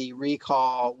the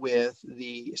recall with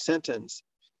the sentence.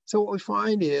 So what we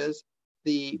find is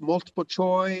the multiple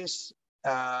choice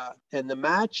and the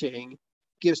matching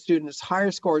give students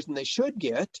higher scores than they should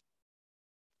get.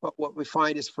 But what we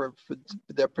find is for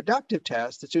the productive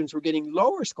test, the students were getting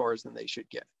lower scores than they should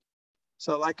get.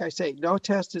 So like I say, no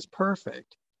test is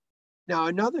perfect. Now,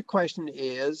 another question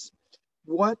is,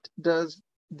 what does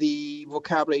the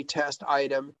vocabulary test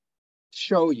item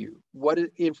show you? What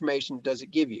information does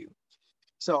it give you?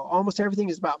 So almost everything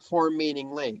is about form, meaning,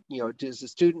 link. You know, does the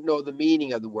student know the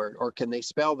meaning of the word, or can they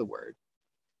spell the word?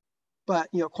 But,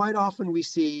 you know, quite often we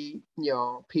see, you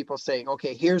know, people saying,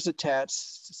 okay, here's a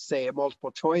test, say a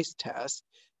multiple choice test,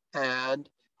 and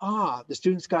the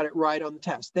students got it right on the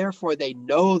test. Therefore, they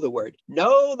know the word,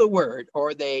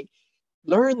 or they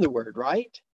learn the word,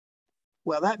 right?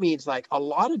 Well, that means like a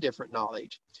lot of different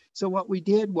knowledge. So what we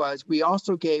did was we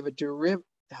also gave a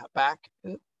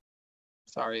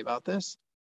sorry about this.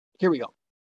 Here we go.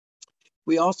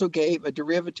 We also gave a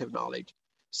derivative knowledge.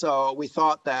 So we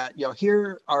thought that, you know,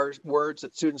 here are words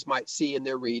that students might see in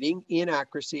their reading: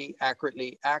 inaccuracy,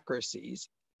 accurately, accuracies.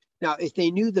 Now, if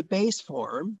they knew the base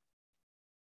form,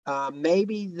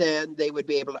 maybe then they would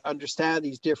be able to understand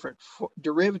these different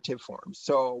derivative forms.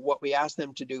 So what we asked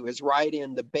them to do is write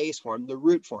in the base form, the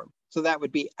root form. So that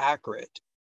would be accurate.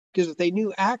 Because if they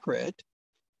knew accurate,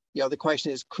 you know, the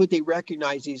question is, could they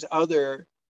recognize these other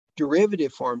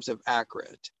derivative forms of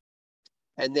accurate?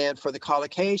 And then for the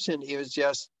collocation, it was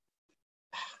just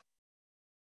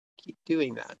keep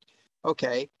doing that.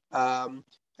 Okay,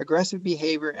 aggressive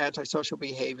behavior, antisocial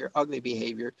behavior, ugly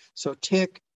behavior. So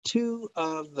tick 2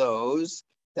 of those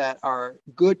that are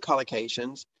good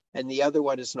collocations, and the other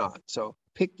one is not. So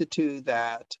pick the 2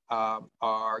 that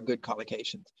are good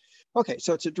collocations. Okay,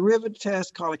 so it's a derivative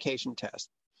test, collocation test.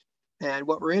 And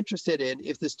what we're interested in,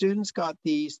 if the students got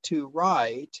these 2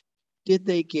 right, did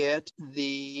they get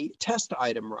the test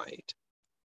item right?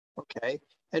 Okay,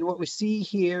 and what we see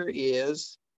here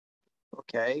is,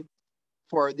 okay,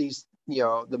 for these, you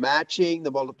know, the matching,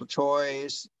 the multiple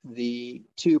choice, the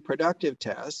 2 productive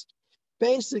tests,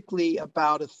 basically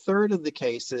about a third of the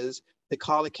cases, the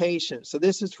collocation. So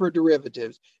this is for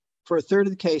derivatives. For a third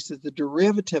of the cases, the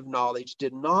derivative knowledge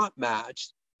did not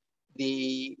match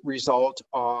the result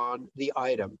on the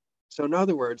item. So in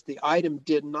other words, the item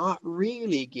did not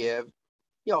really give,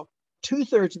 you know,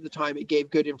 2/3 of the time it gave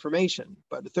good information,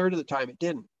 but a third of the time it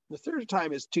didn't. The third of the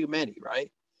time is too many,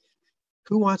 right?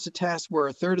 Who wants a test where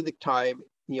a third of the time,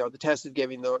 you know, the test is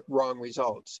giving the wrong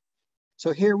results?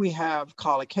 So here we have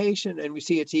collocation, and we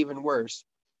see it's even worse.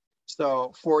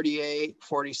 So 48,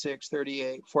 46,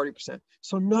 38, 40%.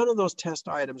 So none of those test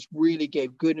items really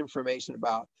gave good information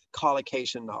about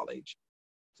collocation knowledge.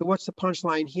 So what's the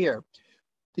punchline here?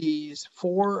 These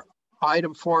 4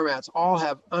 item formats all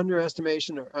have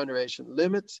underestimation or underestimation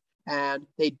limits, and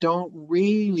they don't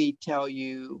really tell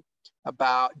you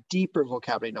about deeper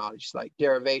vocabulary knowledge like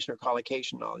derivation or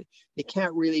collocation knowledge. They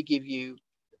can't really give you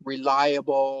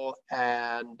reliable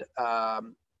and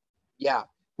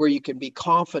where you can be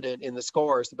confident in the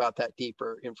scores about that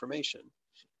deeper information.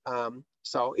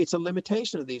 So it's a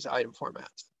limitation of these item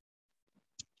formats.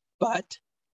 But,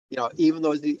 you know, even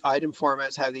though the item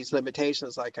formats have these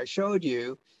limitations, like I showed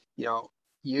you, you know,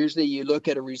 usually you look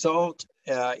at a result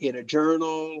in a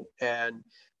journal, and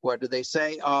what do they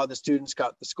say? Oh, the students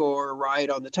got the score right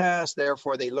on the test,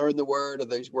 therefore they learned the word, or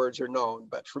those words are known.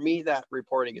 But for me, that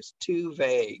reporting is too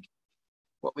vague.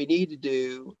 What we need to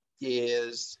do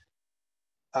is,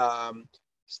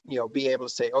 you know, be able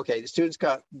to say, okay, the students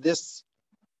got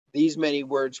these many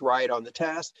words right on the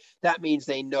test. That means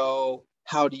they know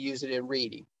how to use it in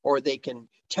reading, or they can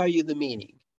tell you the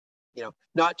meaning. You know,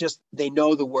 not just they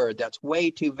know the word. That's way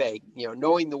too vague. You know,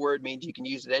 knowing the word means you can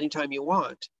use it anytime you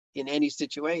want in any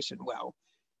situation. Well,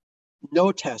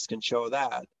 no test can show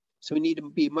that. So we need to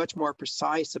be much more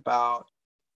precise about,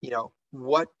 you know,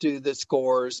 what do the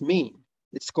scores mean?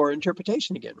 It's score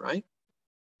interpretation again, right?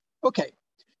 Okay.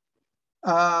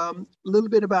 A little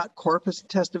bit about corpus and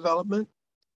test development.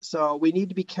 So we need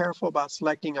to be careful about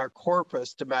selecting our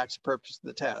corpus to match the purpose of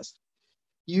the test.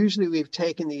 Usually we've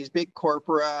taken these big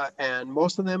corpora, and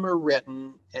most of them are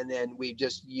written, and then we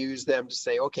just use them to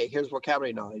say, okay, here's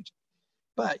vocabulary knowledge.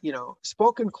 But, you know,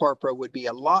 spoken corpora would be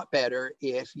a lot better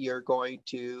if you're going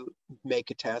to make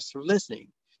a test for listening.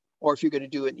 Or if you're going to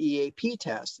do an EAP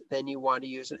test, then you want to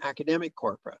use an academic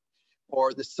corpora.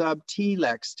 Or the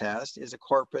sub-TLEX test is a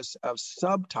corpus of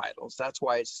subtitles. That's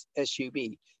why it's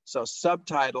SUB. So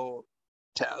subtitle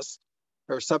test,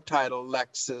 or subtitle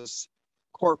Lexis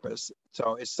Corpus.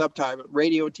 So it's subtitle,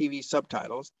 radio and TV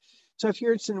subtitles. So if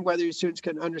you're interested in whether your students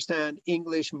can understand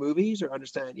English movies or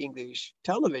understand English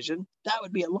television, that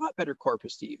would be a lot better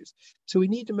corpus to use. So we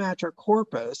need to match our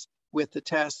corpus with the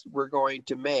test we're going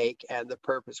to make and the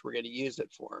purpose we're going to use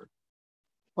it for.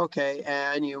 Okay,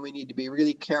 and we need to be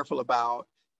really careful about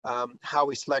how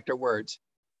we select our words.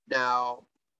 Now,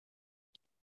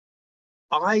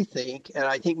 I think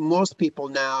most people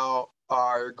now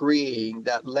are agreeing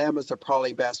that lemmas are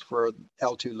probably best for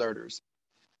L2 learners.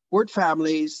 Word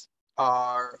families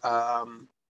are,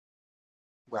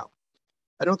 well,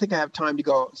 I don't think I have time to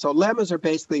go. So lemmas are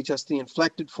basically just the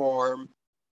inflected form,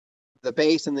 the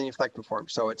base and the inflected form.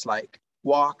 So it's like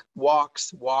walk,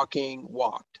 walks, walking,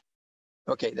 walked.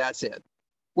 Okay, that's it.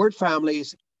 Word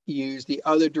families use the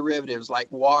other derivatives like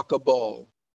walkable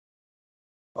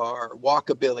or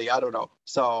walkabilly, I don't know.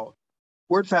 So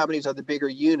word families are the bigger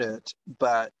unit,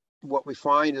 but what we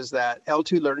find is that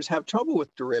L2 learners have trouble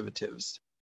with derivatives.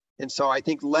 And so I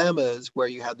think lemmas, where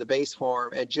you have the base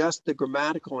form and just the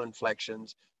grammatical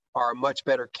inflections, are a much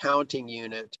better counting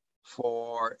unit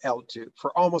for L2,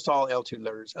 for almost all L2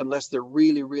 learners, unless they're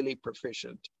really, really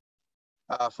proficient.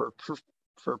 For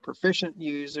proficient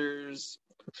users,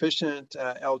 proficient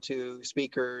L2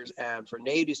 speakers, and for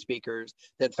native speakers,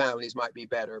 then families might be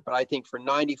better. But I think for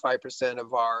 95%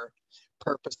 of our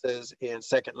purposes in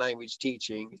second language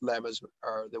teaching, lemmas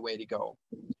are the way to go.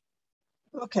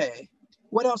 Okay,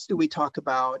 what else do we talk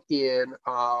about in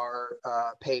our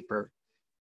paper?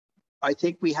 I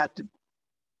think we had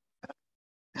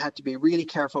to be really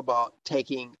careful about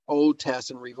taking old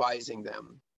tests and revising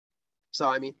them. So,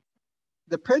 I mean,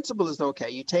 the principle is okay.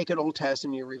 You take an old test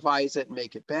and you revise it and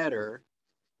make it better.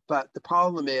 But the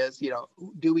problem is,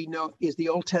 do we know, is the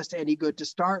old test any good to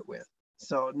start with?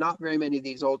 So not very many of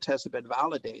these old tests have been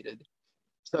validated.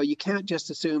 So you can't just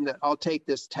assume that I'll take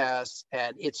this test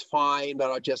and it's fine,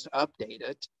 but I'll just update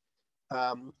it.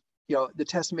 The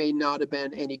test may not have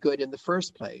been any good in the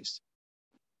first place.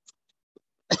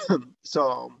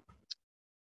 So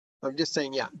I'm just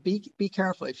saying, yeah, be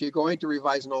careful. If you're going to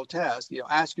revise an old test,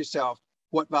 ask yourself,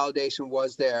 what validation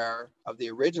was there of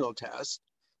the original test?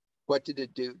 What did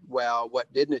it do well?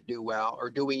 What didn't it do well? Or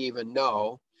do we even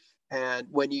know? And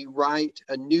when you write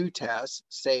a new test,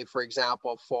 say, for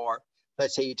example,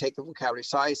 let's say you take the vocabulary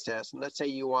size test, and let's say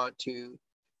you want to,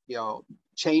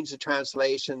 change the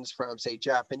translations from, say,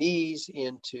 Japanese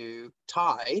into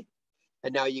Thai,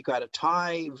 and now you got a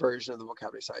Thai version of the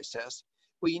vocabulary size test.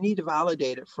 Well, you need to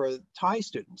validate it for Thai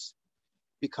students,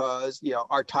 because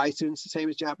are Thai students the same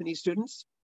as Japanese students?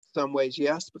 Some ways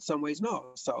yes, but some ways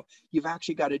no. So you've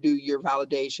actually got to do your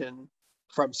validation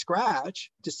from scratch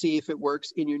to see if it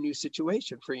works in your new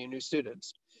situation for your new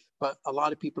students. But a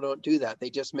lot of people don't do that.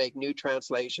 They just make new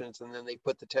translations and then they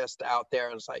put the test out there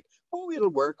and it's like, oh, it'll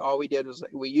work. All we did was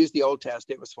we used the old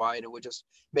test, it was fine, and we'll just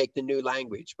make the new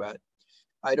language. But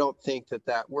I don't think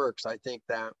that works. I think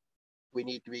that we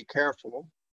need to be careful.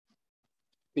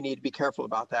 We need to be careful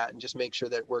about that and just make sure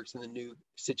that it works in the new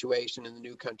situation in the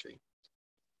new country.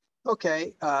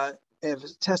 Okay,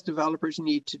 if test developers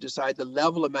need to decide the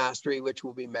level of mastery which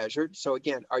will be measured. So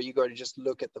again, are you going to just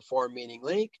look at the form meaning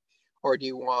link, or do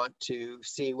you want to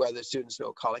see whether students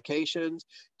know collocations?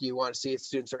 Do you want to see if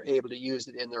students are able to use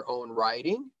it in their own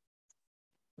writing?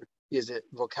 Is it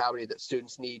vocabulary that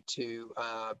students need to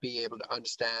be able to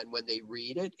understand when they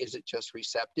read it? Is it just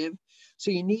receptive? So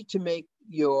you need to make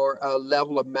your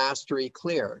level of mastery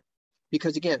clear,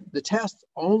 because again, the test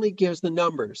only gives the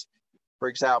numbers. For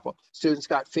example, students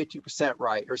got 50%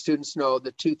 right, or students know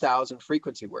the 2,000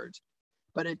 frequency words,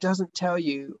 but it doesn't tell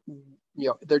you,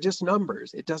 they're just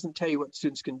numbers. It doesn't tell you what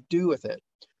students can do with it.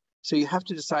 So you have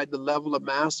to decide the level of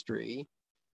mastery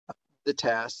of the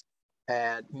test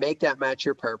and make that match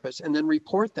your purpose, and then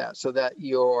report that so that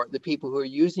the people who are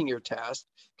using your test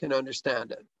can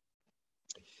understand it.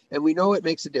 And we know it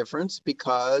makes a difference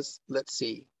because, let's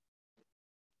see.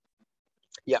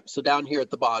 Yeah, so down here at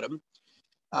the bottom,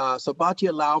 so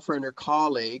Bhatia Laufer and her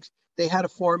colleagues, they had a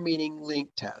form meaning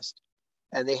link test,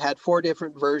 and they had 4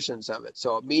 different versions of it.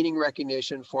 So meaning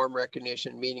recognition, form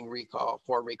recognition, meaning recall,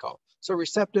 form recall. So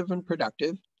receptive and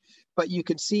productive. But you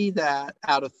can see that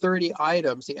out of 30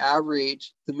 items, the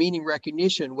meaning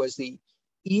recognition was the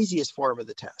easiest form of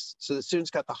the test. So the students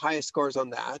got the highest scores on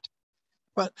that,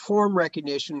 but form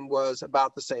recognition was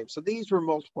about the same. So these were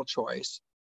multiple choice.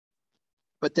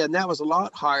 But then that was a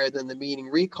lot higher than the meaning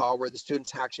recall, where the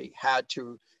students actually had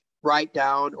to write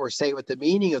down or say what the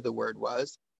meaning of the word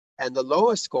was. And the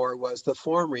lowest score was the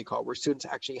form recall, where students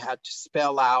actually had to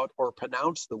spell out or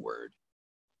pronounce the word.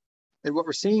 And what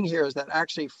we're seeing here is that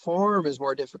actually form is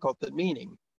more difficult than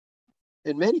meaning.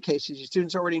 In many cases, your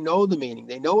students already know the meaning.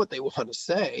 They know what they want to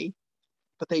say,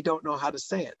 but they don't know how to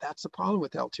say it. That's the problem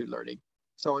with L2 learning.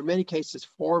 So in many cases,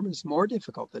 form is more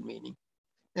difficult than meaning.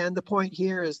 And the point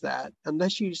here is that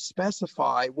unless you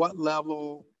specify what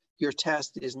level your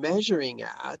test is measuring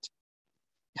at,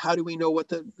 how do we know what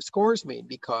the scores mean?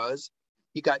 Because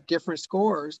you got different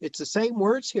scores. It's the same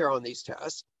words here on these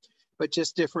tests, but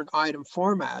just different item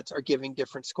formats are giving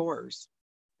different scores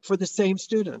for the same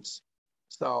students.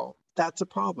 So that's a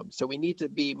problem. So we need to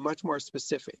be much more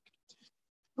specific.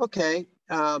 Okay,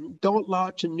 don't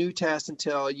launch a new test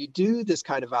until you do this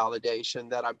kind of validation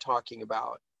that I'm talking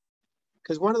about.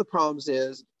 Because one of the problems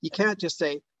is you can't just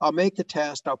say, I'll make the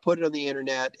test, I'll put it on the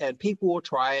internet, and people will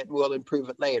try it and we'll improve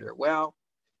it later. Well,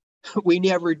 we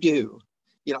never do.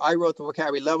 You know, I wrote the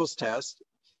vocabulary levels test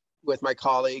with my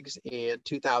colleagues in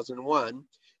 2001,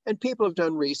 and people have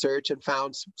done research and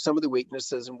found some of the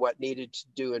weaknesses and what needed to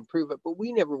do improve it, but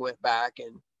we never went back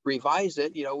and revised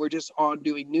it. You know, we're just on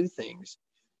doing new things.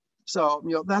 So,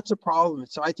 you know, that's a problem.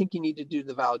 So I think you need to do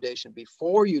the validation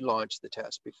before you launch the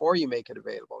test, before you make it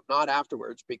available, not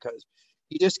afterwards, because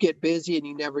you just get busy and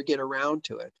you never get around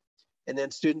to it. And then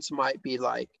students might be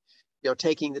like, you know,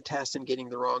 taking the test and getting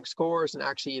the wrong scores and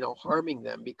actually, you know, harming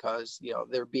them because, you know,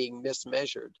 they're being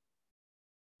mismeasured.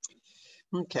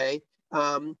 Okay.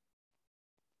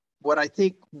 What I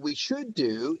think we should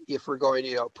do if we're going to,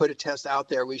 you know, put a test out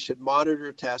there, we should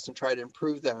monitor tests and try to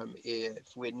improve them if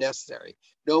we're necessary.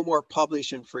 No more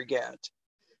publish and forget.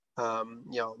 You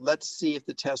know, let's see if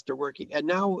the tests are working. And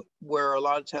now where a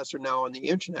lot of tests are now on the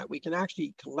internet, we can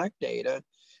actually collect data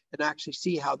and actually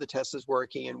see how the test is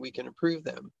working and we can improve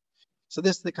them. So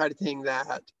this is the kind of thing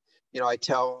that, you know, I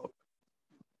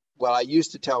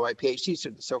used to tell my PhD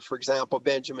students. So for example,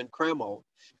 Benjamin Kreml,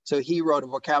 so he wrote a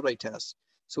vocabulary test.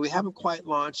 So we haven't quite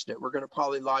launched it. We're going to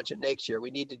probably launch it next year.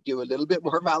 We need to do a little bit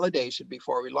more validation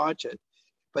before we launch it.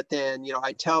 But then, you know,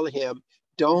 I tell him,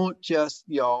 don't just,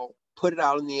 you know, put it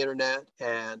out on the internet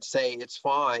and say it's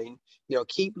fine. You know,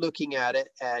 keep looking at it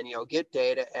and, you know, get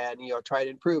data and, you know, try to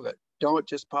improve it. Don't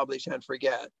just publish and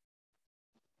forget.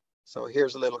 So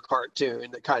here's a little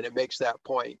cartoon that kind of makes that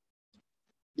point.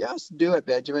 Yes, do it,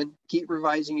 Benjamin. Keep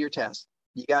revising your test.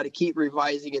 You got to keep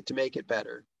revising it to make it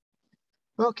better.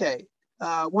 Okay.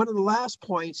 One of the last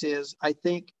points is, I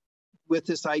think, with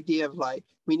this idea of like,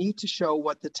 we need to show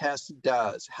what the test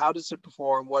does. How does it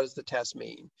perform? What does the test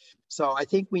mean? So I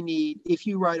think we need, if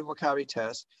you write a vocabulary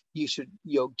test, you should,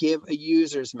 you know, give a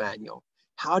user's manual,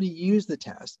 how to use the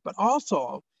test, but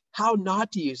also how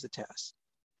not to use the test.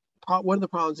 One of the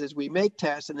problems is we make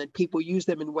tests and then people use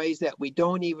them in ways that we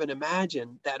don't even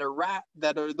imagine that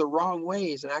are the wrong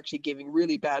ways and actually giving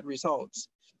really bad results.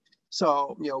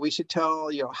 So, you know, we should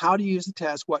tell, you know, how to use the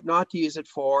test, what not to use it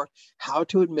for, how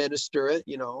to administer it,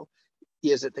 you know,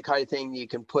 is it the kind of thing you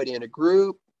can put in a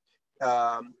group,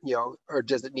 you know, or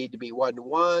does it need to be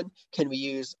one-to-one?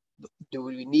 Do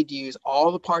we need to use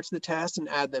all the parts of the test and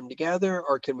add them together,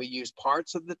 or can we use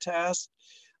parts of the test?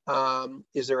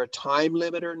 Is there a time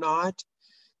limit or not?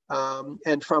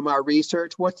 And from our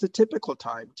research, what's the typical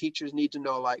time? Teachers need to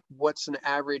know, like, what's an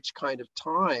average kind of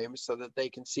time so that they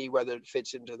can see whether it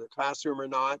fits into their classroom or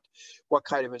not. What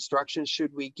kind of instructions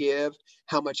should we give?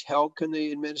 How much help can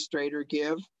the administrator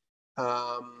give?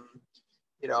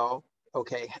 You know,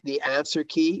 okay, the answer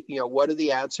key, you know, what are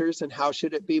the answers and how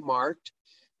should it be marked?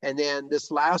 And then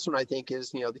this last one, I think,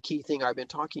 is, you know, the key thing I've been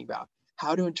talking about,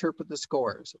 how to interpret the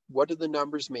scores. What do the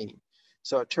numbers mean?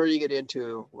 So turning it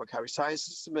into vocabulary science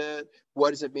estimate,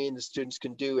 what does it mean the students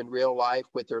can do in real life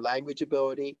with their language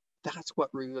ability? That's what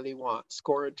we really want,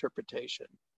 score interpretation.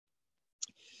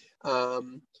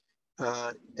 And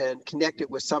connect it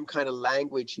with some kind of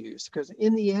language use. Because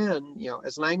in the end, you know,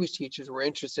 as language teachers, we're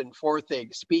interested in four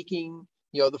things: speaking,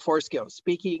 you know, the four skills: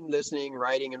 speaking, listening,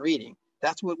 writing, and reading.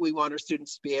 That's what we want our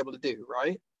students to be able to do,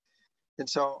 right? And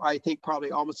so I think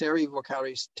probably almost every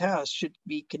vocabulary test should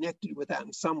be connected with that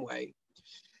in some way.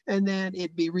 And then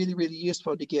it'd be really, really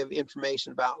useful to give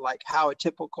information about like how a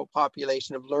typical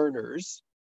population of learners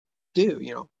do,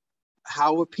 you know,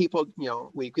 how have people, you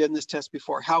know, we've given this test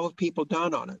before, how have people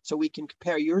done on it? So we can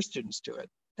compare your students to it.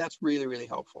 That's really, really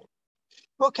helpful.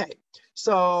 Okay,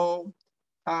 so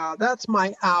that's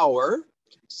my hour.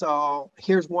 So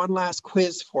here's one last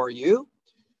quiz for you.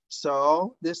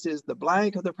 So this is the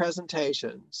blank of the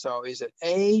presentation. So is it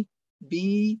A,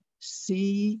 B,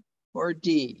 C, or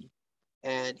D?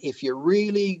 And if you're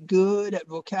really good at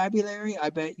vocabulary,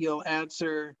 I bet you'll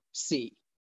answer C.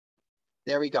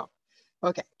 There we go.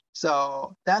 Okay,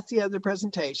 So that's the other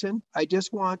presentation. I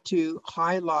just want to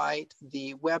highlight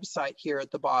the website here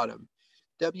at the bottom,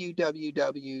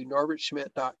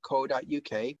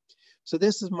 www.norbertschmidt.co.uk. So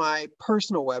this is my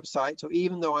personal website. So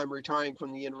even though I'm retiring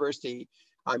from the university,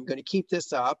 I'm going to keep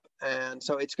this up. And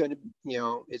so it's going to,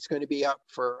 it's going to be up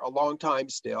for a long time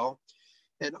still.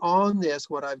 And on this,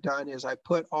 what I've done is I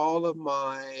put all of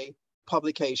my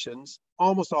publications,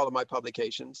 almost all of my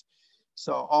publications.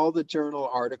 So all the journal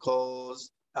articles,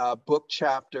 book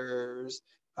chapters,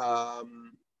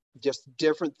 just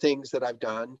different things that I've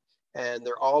done. And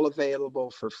they're all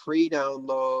available for free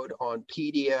download on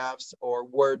PDFs or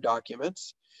Word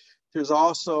documents. There's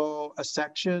also a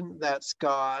section that's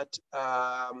got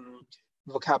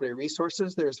vocabulary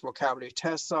resources. There's vocabulary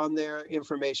tests on there,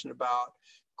 information about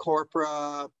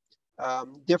corpora,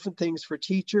 different things for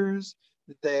teachers.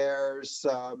 There's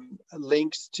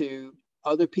links to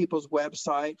other people's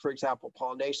website, for example,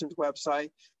 Paul Nation's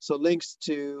website. So links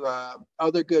to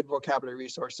other good vocabulary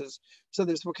resources. So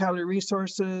there's vocabulary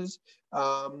resources.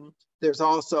 There's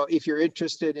also, if you're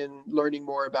interested in learning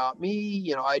more about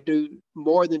me, I do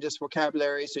more than just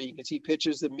vocabulary. So you can see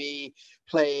pictures of me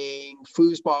playing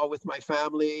foosball with my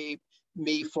family,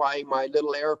 me flying my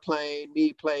little airplane,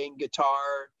 me playing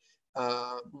guitar,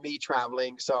 me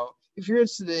traveling. So if you're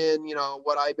interested in,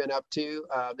 what I've been up to,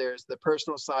 there's the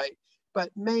personal site. But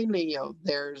mainly,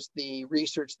 there's the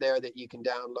research there that you can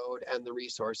download and the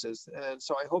resources. And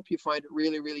so I hope you find it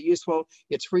really, really useful.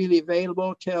 It's freely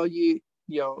available.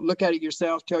 Look at it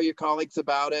yourself, tell your colleagues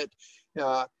about it.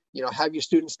 Have your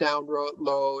students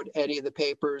download any of the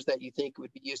papers that you think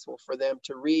would be useful for them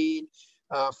to read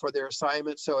for their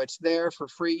assignments. So it's there for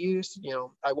free use.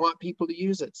 I want people to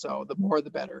use it. So the more,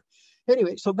 the better.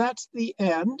 Anyway, so that's the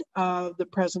end of the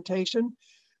presentation.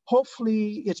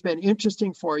 Hopefully it's been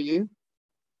interesting for you.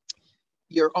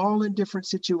 You're all in different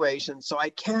situations, so I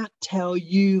can't tell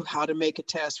you how to make a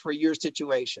test for your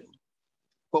situation.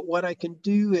 But what I can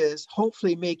do is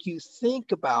hopefully make you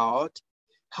think about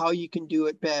how you can do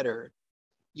it better.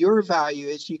 Your value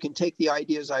is you can take the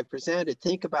ideas I presented,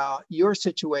 think about your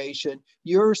situation,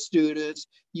 your students,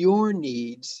 your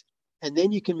needs, and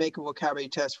then you can make a vocabulary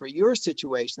test for your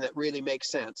situation that really makes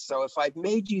sense. So if I've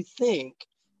made you think,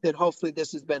 then hopefully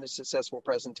this has been a successful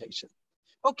presentation.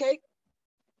 Okay.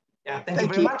 Yeah, thank you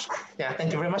very much. Yeah,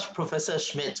 thank you very much, Professor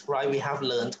Schmidt. Right, we have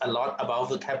learned a lot about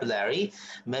vocabulary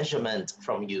measurement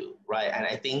from you, right? And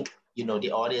I think,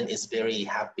 the audience is very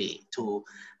happy to,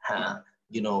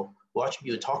 watch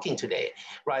you talking today,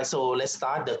 right? So let's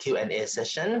start the Q&A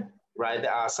session, right?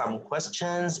 There are some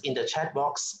questions in the chat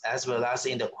box as well as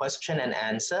in the question and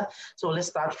answer. So let's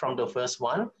start from the first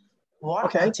one.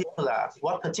 What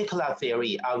particular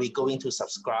theory are we going to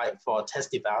subscribe for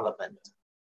test development?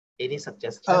 Any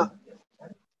suggestion?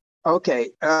 Okay,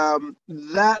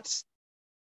 that's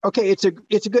okay. It's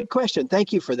a good question.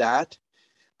 Thank you for that.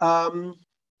 I'm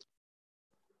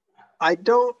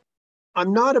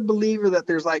not a believer that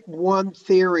there's like one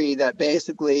theory that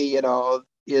basically,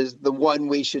 is the one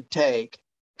we should take.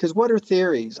 Because what are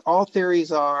theories? All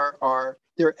theories are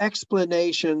they're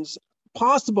explanations,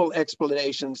 possible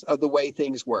explanations of the way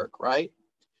things work, right?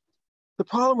 The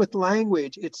problem with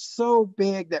language, it's so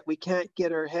big that we can't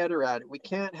get our head around it. We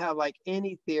can't have like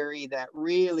any theory that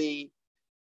really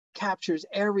captures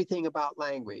everything about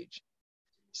language.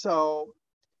 So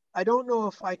I don't know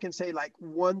if I can say like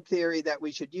one theory that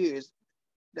we should use.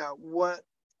 Now, what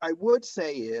I would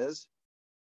say is,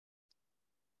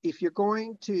 if you're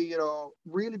going to,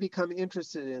 really become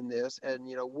interested in this and,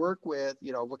 work with,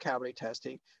 vocabulary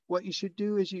testing, what you should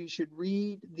do is you should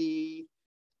read the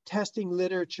testing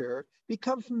literature,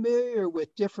 become familiar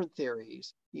with different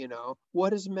theories.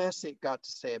 What has Messick got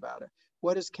to say about it?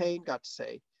 What has Kane got to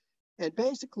say? And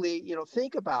basically,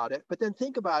 think about it, but then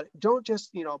think about it. Don't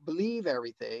just, believe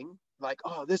everything like,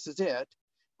 oh, this is it.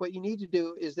 What you need to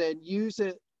do is then use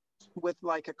it with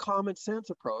like a common sense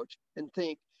approach and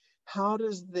think, how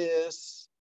does this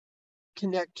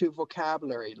connect to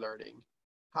vocabulary learning?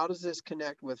 How does this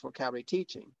connect with vocabulary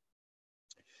teaching?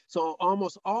 So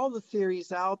almost all the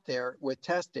theories out there with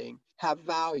testing have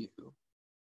value.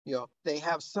 They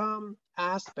have some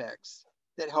aspects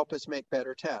that help us make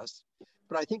better tests.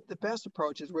 But I think the best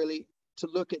approach is really to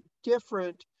look at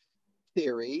different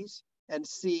theories and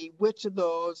see which of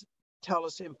those tell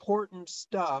us important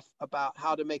stuff about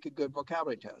how to make a good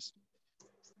vocabulary test.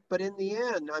 But in the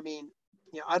end,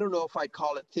 I don't know if I'd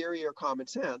call it theory or common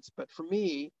sense, but for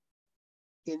me,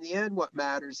 in the end, what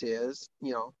matters is,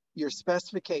 your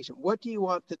specification. What do you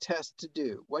want the test to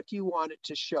do? What do you want it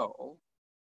to show?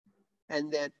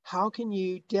 And then how can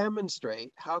you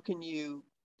demonstrate? How can you,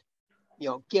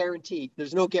 guaranteed.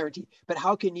 There's no guarantee. But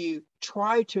how can you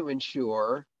try to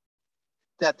ensure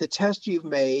that the test you've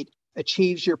made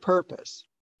achieves your purpose?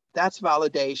 That's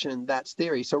validation, that's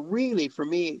theory. So really, for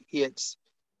me,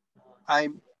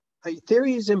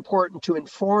 theory is important to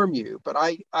inform you, but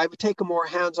I would take a more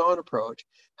hands-on approach.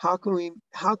 How can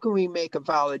we make a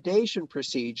validation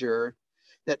procedure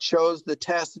that shows the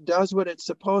test does what it's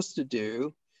supposed to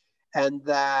do, and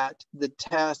that the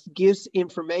test gives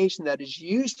information that is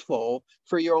useful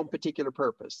for your own particular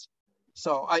purpose?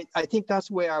 So I think that's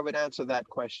the way I would answer that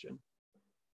question.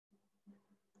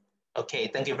 Okay,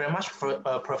 thank you very much, for,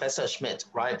 Professor Schmidt.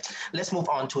 Right, let's move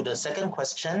on to the second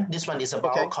question. This one is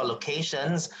about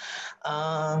collocations.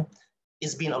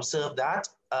 It's been observed that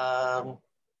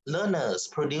learners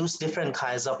produce different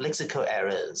kinds of lexical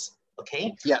errors.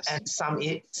 Okay. Yes. And some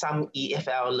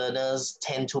EFL learners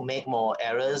tend to make more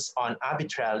errors on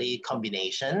arbitrary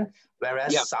combination,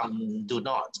 whereas some do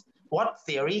not. What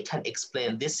theory can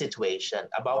explain this situation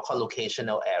about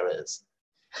collocational errors?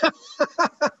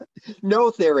 No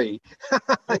theory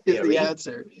is the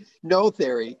answer. No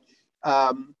theory.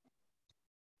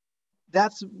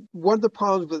 That's one of the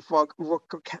problems with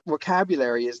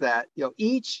vocabulary, is that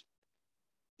each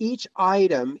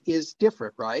item is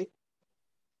different, right?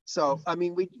 So I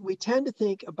mean, we tend to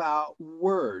think about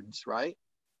words, right?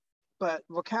 But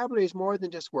vocabulary is more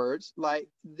than just words. Like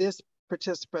this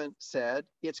participant said,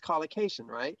 it's collocation,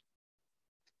 right?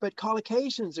 But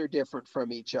collocations are different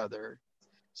from each other.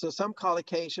 So some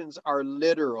collocations are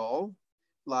literal,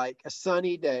 like a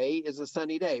sunny day is a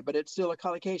sunny day, but it's still a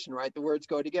collocation, right? The words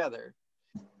go together.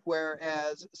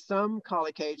 Whereas some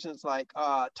collocations, like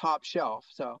top shelf.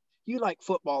 So you like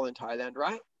football in Thailand,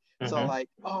 right? Mm-hmm. So like,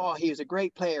 oh, he was a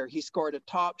great player. He scored a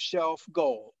top shelf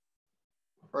goal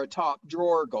or a top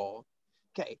drawer goal.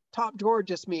 Okay, top drawer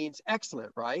just means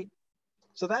excellent, right?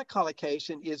 So that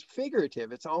collocation is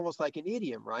figurative. It's almost like an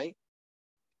idiom, right?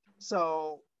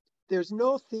 So there's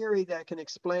no theory that can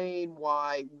explain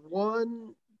why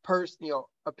one person,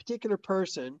 a particular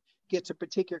person gets a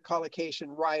particular collocation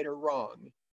right or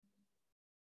wrong.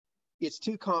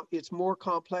 It's more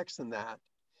complex than that.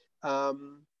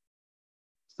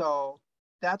 So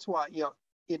that's why,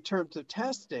 in terms of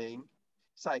testing,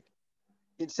 it's like,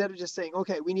 instead of just saying,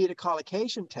 okay, we need a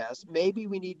collocation test, maybe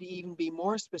we need to even be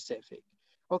more specific.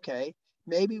 Okay,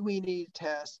 maybe we need a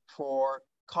test for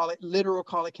literal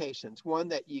collocations, one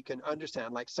that you can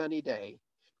understand, like sunny day.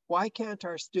 Why can't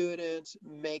our students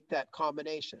make that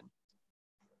combination?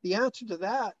 The answer to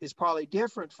that is probably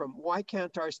different from why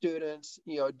can't our students,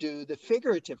 do the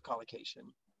figurative collocation?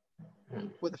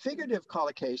 With a figurative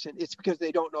collocation, it's because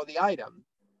they don't know the item.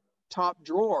 Top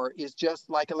drawer is just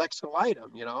like a lexical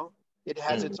item, it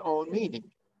has its own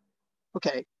meaning.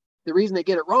 Okay, the reason they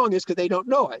get it wrong is because they don't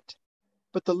know it.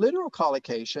 But the literal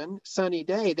collocation, sunny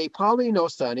day, they probably know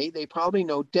sunny, they probably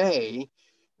know day.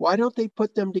 Why don't they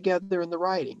put them together in the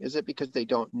writing? Is it because they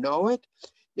don't know it?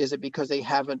 Is it because they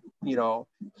haven't,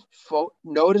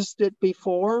 noticed it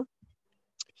before?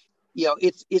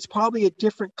 It's probably a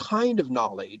different kind of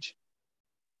knowledge.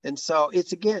 And so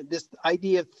it's, again, this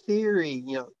idea of theory,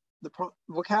 the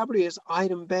vocabulary is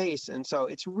item-based. And so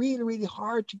it's really, really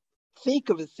hard to think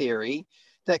of a theory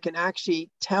that can actually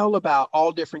tell about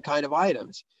all different kind of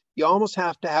items. You almost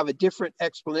have to have a different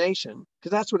explanation,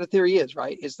 because that's what a theory is,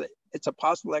 right? Is that it's a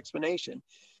possible explanation.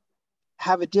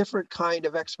 Have a different kind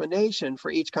of explanation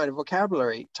for each kind of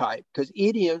vocabulary type, because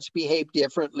idioms behave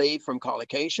differently from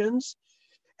collocations,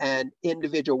 and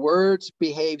individual words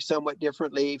behave somewhat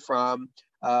differently from,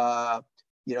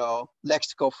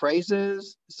 lexical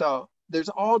phrases. So there's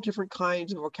all different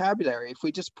kinds of vocabulary. If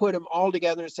we just put them all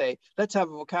together and say, let's have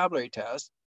a vocabulary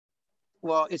test,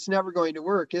 well, it's never going to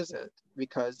work, is it?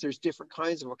 Because there's different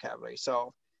kinds of vocabulary.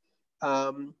 So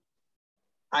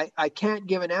I can't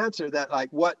give an answer that, like,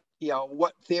 what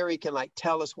theory can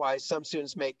tell us why some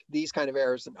students make these kind of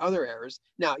errors and other errors.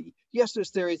 Now, yes,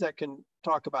 there's theories that can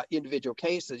talk about individual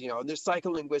cases, and there's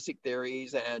psycholinguistic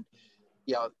theories, and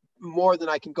more than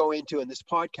I can go into in this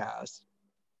podcast.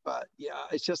 But yeah,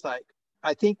 it's just like,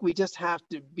 I think we just have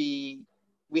to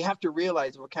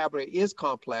realize vocabulary is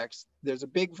complex. There's a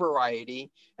big variety,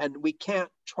 and we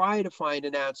can't try to find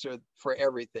an answer for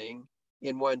everything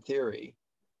in one theory.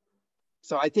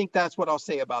 So I think that's what I'll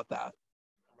say about that.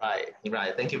 Right.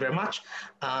 Thank you very much.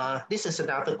 This is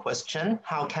another question.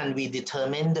 How can we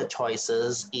determine the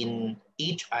choices in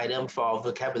each item for our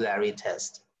vocabulary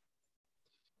test?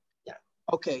 Yeah.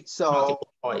 Okay, so multiple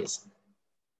choice.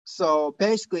 So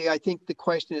basically, I think the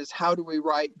question is, how do we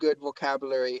write good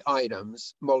vocabulary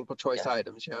items, multiple choice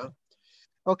items, yeah?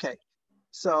 Okay,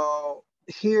 so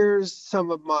here's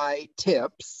some of my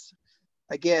tips.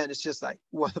 again, it's just like,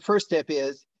 well, the first step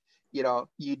is, you know,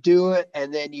 you do it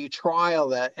and then you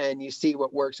trial it and you see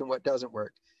what works and what doesn't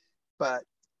work. But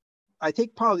I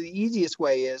think probably the easiest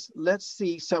way is, let's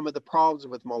see some of the problems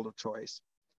with multiple choice.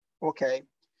 Okay,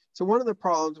 so one of the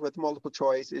problems with multiple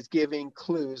choice is giving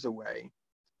clues away.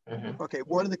 Mm-hmm. Okay,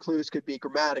 one of the clues could be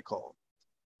grammatical.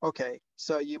 Okay,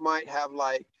 so you might have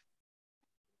like,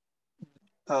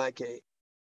 okay,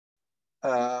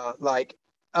 like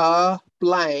a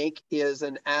blank is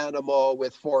an animal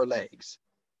with 4 legs.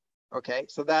 Okay,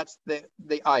 so that's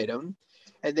the item.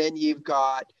 And then you've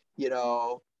got, you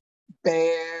know,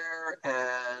 bear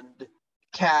and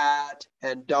cat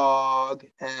and dog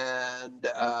and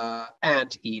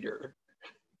anteater.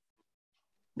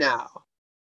 Now,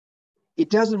 it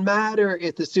doesn't matter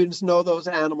if the students know those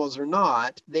animals or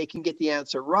not, they can get the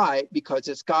answer right because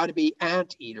it's got to be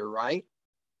anteater, right?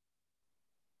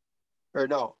 Or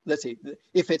no, let's see,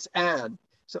 if it's an.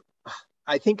 So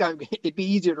I think it'd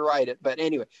be easier to write it, but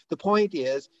anyway, the point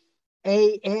is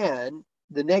an,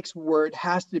 the next word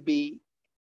has to be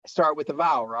start with a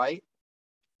vowel, right?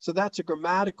 So that's a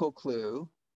grammatical clue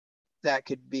that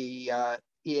could be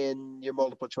in your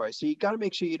multiple choice. So you got to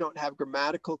make sure you don't have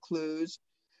grammatical clues.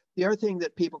 The other thing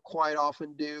that people quite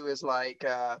often do is like,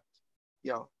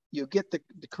 you know, you get the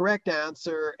correct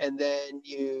answer and then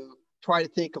you try to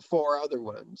think of 4 other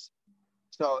ones.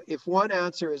 So if one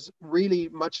answer is really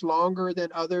much longer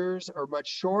than others or much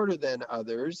shorter than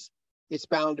others, it's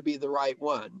bound to be the right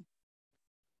one.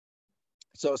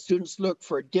 So students look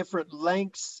for different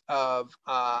lengths of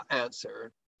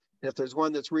answer. If there's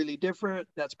one that's really different,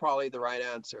 that's probably the right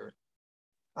answer.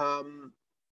 I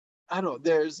don't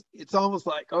know, it's almost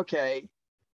like, okay,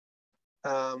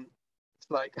 it's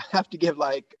like I have to give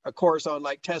like a course on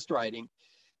like test writing,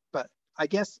 but I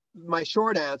guess my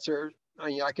short answer,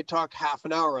 I could talk half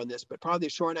an hour on this, but probably the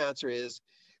short answer is,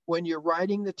 when you're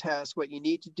writing the test, what you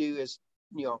need to do is,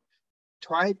 you know,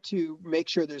 try to make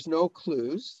sure there's no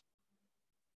clues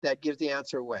that gives the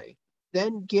answer away.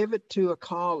 Then give it to a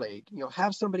colleague, you know,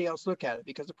 have somebody else look at it,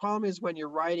 because the problem is when you're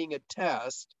writing a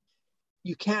test,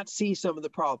 you can't see some of the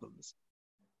problems.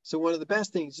 So one of the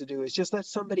best things to do is just let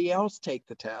somebody else take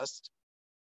the test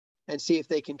and see if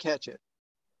they can catch it.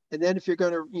 And then if you're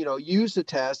going to, you know, use the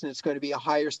test and it's going to be a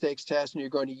higher stakes test and you're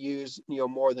going to use, you know,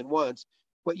 more than once,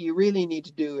 what you really need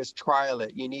to do is trial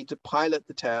it. You need to pilot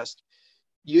the test,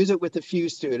 use it with a few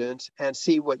students and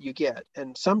see what you get.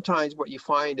 And sometimes what you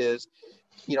find is,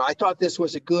 you know, I thought this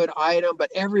was a good item,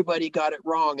 but everybody got it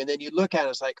wrong. And then you look at it,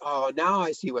 it's like, oh, now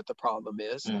I see what the problem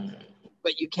is. Mm-hmm.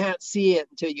 But you can't see it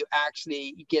until you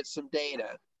actually get some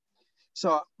data.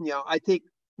 So, you know, I think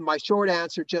my short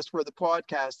answer just for the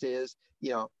podcast is, you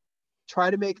know,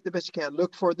 try to make it the best you can.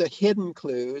 Look for the hidden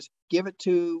clues, give it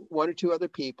to 1 or 2 other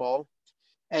people.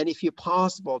 And if you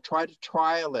possible, try to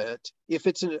trial it. If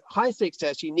it's a high stakes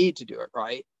test, you need to do it,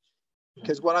 right?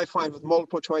 Because what I find with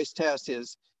multiple choice tests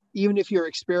is, even if you're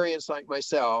experienced like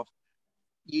myself,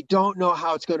 you don't know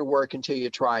how it's going to work until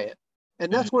you try it.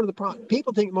 And that's one of the problems.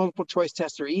 People think multiple choice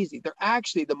tests are easy. They're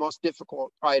actually the most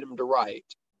difficult item to write.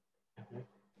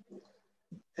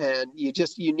 And you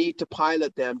need to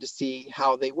pilot them to see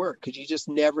how they work, because you just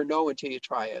never know until you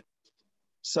try it.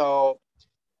 So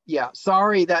yeah,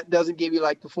 sorry that doesn't give you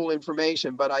like the full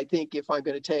information, but I think if I'm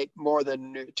going to take more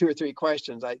than 2 or 3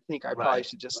 questions, I think I probably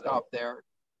should just stop there.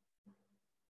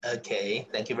 Okay,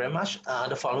 thank you very much.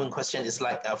 The following question is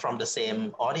like from the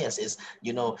same audience is,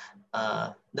 you know,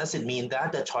 does it mean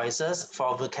that the choices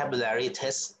for vocabulary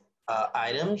test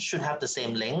items should have the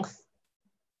same length?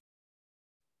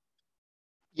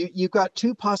 You've got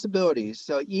 2 possibilities.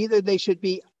 So either they should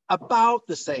be about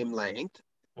the same length,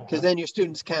 because then your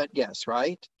students can't guess,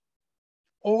 right?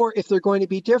 Or if they're going to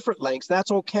be different lengths,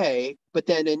 that's okay. But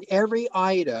then in every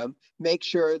item, make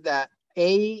sure that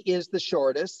A is the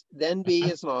shortest, then B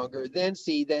is longer, then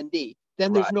C, then D.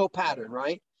 Then there's no pattern,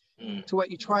 right? So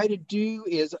what you try to do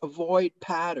is avoid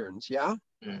patterns, yeah?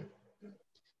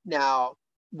 Now,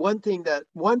 one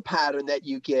pattern that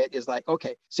you get is like,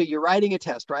 okay, so you're writing a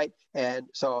test, right? And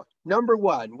so number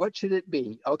 1, what should it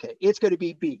be? Okay, it's going to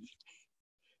be B.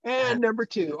 And number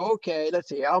 2, okay, let's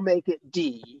see, I'll make it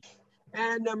D.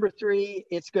 And number 3,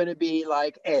 it's going to be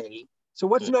like A. So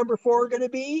what's number 4 going to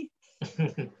be?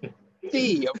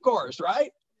 D, of course,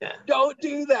 right? Yeah. Don't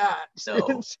do that.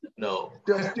 No.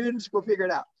 Students will figure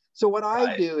it out. So what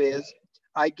I do is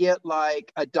I get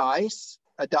like a die.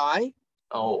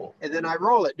 Oh. And then I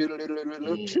roll it.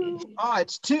 2. Oh,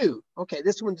 it's 2. Okay,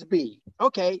 this one's B.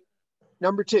 Okay,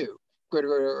 number 2.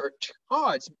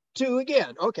 Oh, it's 2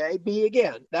 again. Okay, B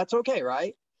again. That's okay,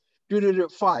 right?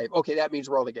 5. Okay, that means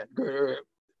roll again.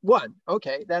 1.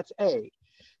 Okay, that's A.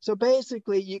 So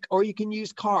basically, you can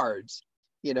use cards,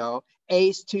 you know,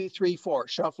 ace, 2, 3, 4,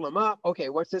 shuffle them up. Okay,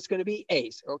 what's this going to be?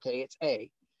 Ace. Okay, it's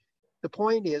A. The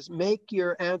point is make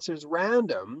your answers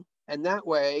random, and that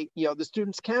way, you know, the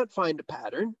students can't find a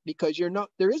pattern because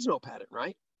there is no pattern,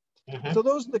 right? Mhm. So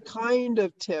those are the kind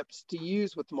of tips to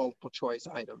use with multiple choice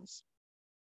items.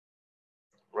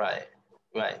 Right,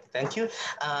 right. Thank you.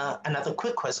 Another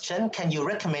quick question. Can you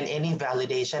recommend any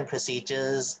validation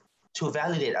procedures to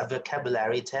validate a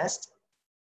vocabulary test?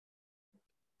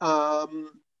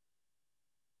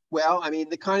 Well, I mean,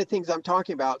 the kind of things I'm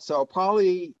talking about. So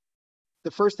probably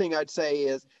the first thing I'd say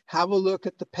is have a look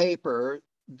at the paper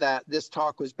that this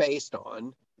talk was based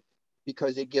on,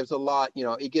 because it gives a lot, you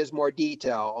know, it gives more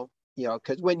detail, you know,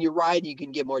 because when you write, you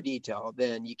can give more detail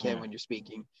than you can when you're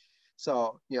speaking.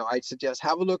 So, you know, I'd suggest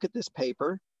have a look at this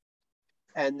paper,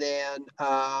 and then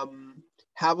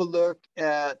have a look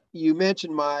at, you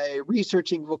mentioned my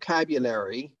researching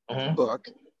vocabulary book.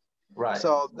 Right.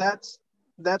 So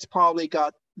that's probably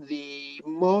got the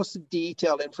most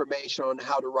detailed information on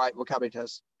how to write vocabulary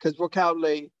tests, because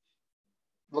vocabulary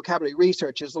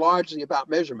research is largely about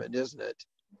measurement, isn't it?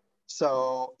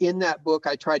 So in that book,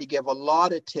 I try to give a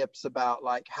lot of tips about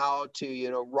like how to, you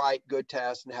know, write good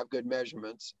tests and have good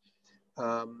measurements.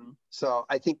 So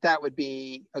I think that would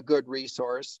be a good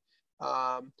resource.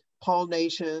 Paul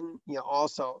Nation, you know,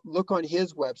 also look on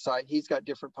his website. He's got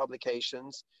different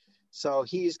publications. So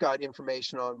he's got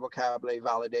information on vocabulary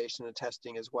validation and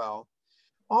testing as well.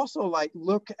 Also, like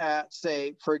look at,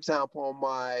 say, for example,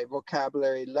 my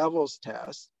vocabulary levels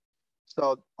test.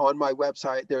 So on my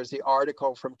website, there's the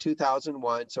article from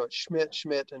 2001. So it's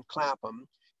Schmidt, and Clapham.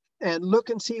 And look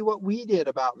and see what we did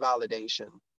about validation.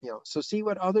 You know, so see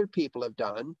what other people have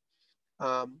done.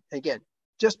 Again,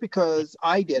 just because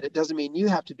I did it doesn't mean you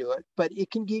have to do it, but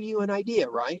it can give you an idea,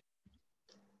 right?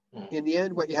 In the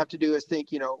end, what you have to do is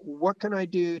think, you know, what can I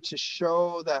do to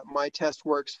show that my test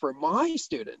works for my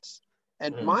students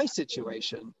and my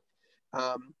situation?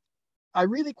 I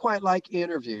really quite like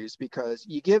interviews, because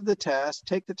you give the test,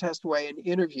 take the test away and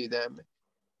interview them.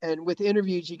 And with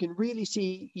interviews, you can really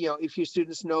see, you know, if your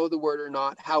students know the word or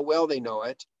not, how well they know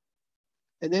it.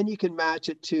 And then you can match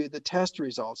it to the test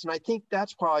results. And I think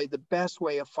that's probably the best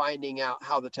way of finding out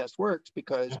how the test works,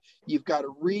 because you've got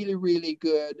a really, really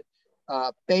good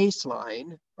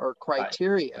baseline or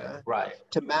criteria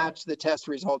to match the test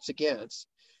results against.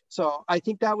 So I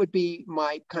think that would be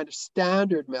my kind of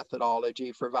standard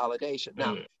methodology for validation.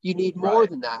 Now, you need more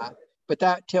than that, but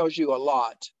that tells you a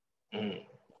lot.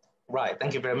 Right,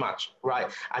 thank you very much. Right,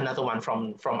 another one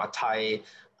from a Thai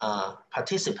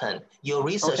participant. Your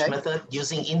research method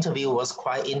using interview was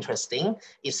quite interesting.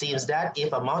 It seems that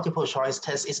if a multiple choice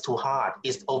test is too hard,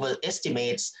 it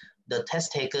overestimates the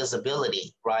test taker's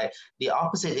ability, right? The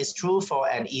opposite is true for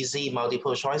an easy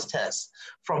multiple choice test.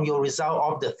 From your result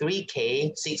of the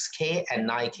 3K, 6K, and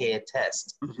 9K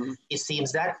test, it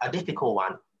seems that a difficult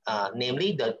one,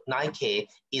 namely the 9K,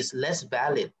 is less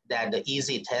valid than the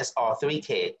easy test or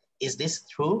 3K. Is this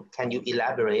true? Can you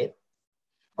elaborate?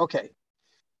 Okay.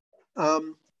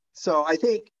 So I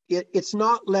think it's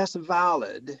not less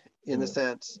valid in the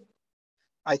sense,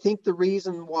 I think the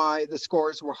reason why the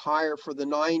scores were higher for the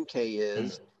 9K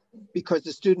is because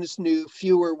the students knew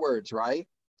fewer words, right?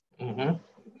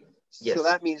 Yes. So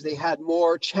that means they had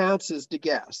more chances to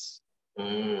guess,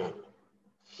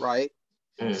 right?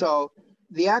 So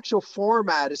the actual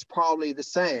format is probably the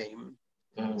same.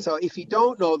 So if you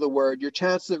don't know the word, your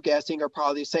chances of guessing are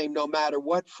probably the same no matter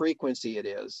what frequency it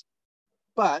is.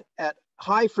 But at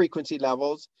high frequency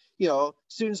levels, you know,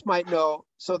 students might know,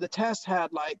 so the test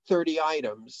had like 30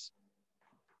 items.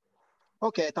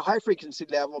 Okay, at the high frequency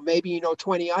level, maybe you know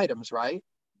 20 items, right?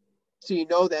 So you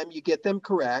know them, you get them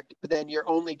correct, but then you're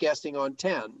only guessing on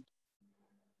 10.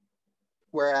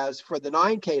 Whereas for the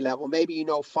 9K level, maybe you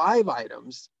know 5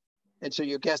 items, and so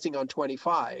you're guessing on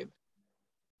 25.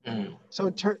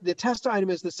 So the test item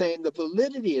is the same, the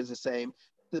validity is the same.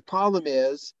 The problem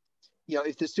is, you know,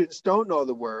 if the students don't know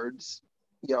the words,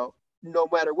 you know, no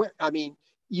matter what, I mean,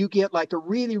 you get like a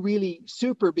really, really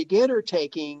super beginner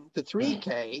taking the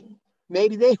 3K,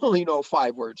 maybe they only know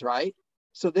 5 words, right?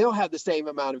 So they'll have the same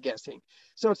amount of guessing.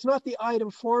 So it's not the item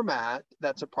format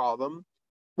that's a problem.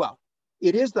 Well,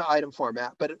 it is the item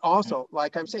format, but it also,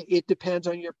 like I'm saying, it depends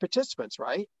on your participants,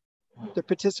 right? The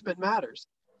participant matters.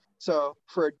 So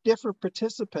for different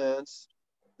participants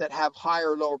that have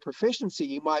higher or lower proficiency,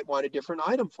 you might want a different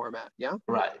item format, yeah?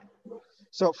 Right.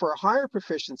 So for a higher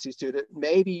proficiency student,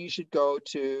 maybe you should go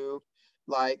to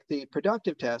like the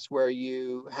productive test where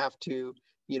you have to,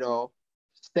 you know,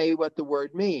 say what the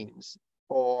word means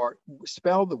or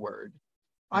spell the word.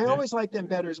 I always like them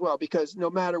better as well, because no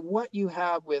matter what you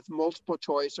have with multiple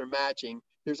choice or matching,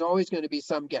 there's always going to be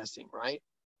some guessing, right?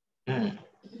 Mm.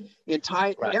 In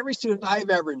Thai, Right. every student I've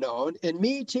ever known, and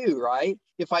me too, right?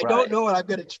 If I Right. don't know it, I'm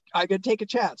gonna take a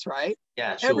chance, right?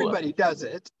 Yeah, sure. Everybody does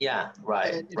it. Yeah,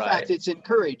 right. And in right. fact, it's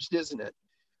encouraged, isn't it?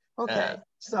 Okay,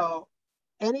 so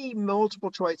any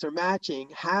multiple choice or matching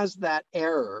has that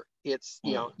error. It's,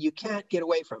 you know, you can't get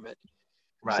away from it.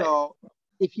 Right. So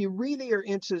if you really are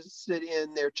interested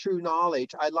in their true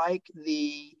knowledge, I like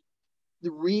the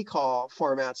recall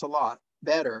formats a lot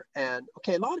better. And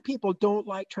okay, a lot of people don't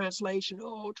like translation.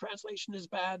 Oh, translation is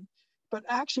bad. But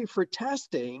actually for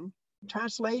testing,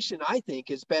 translation, I think,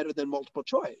 is better than multiple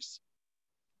choice.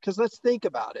 Because let's think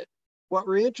about it. What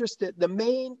we're interested, the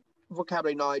main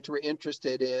vocabulary knowledge we're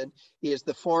interested in is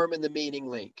the form and the meaning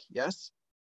link, yes?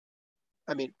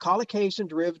 I mean, collocation,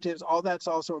 derivatives, all that's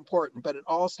also important, but it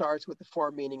all starts with the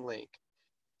form meaning link.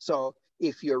 So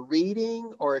if you're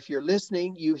reading or if you're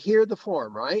listening, you hear the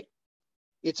form, right?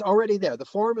 It's already there. The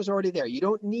form is already there. You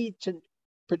don't need to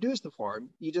produce the form.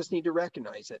 You just need to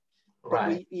recognize it. But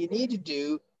Right. what you need to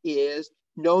do is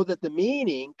know that the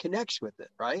meaning connects with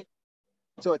it, right?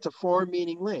 So it's a form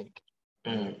meaning link.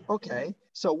 Okay,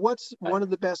 so what's one of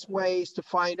the best ways to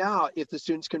find out if the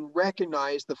students can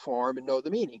recognize the form and know the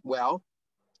meaning? Well,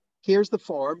 here's the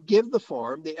form, give the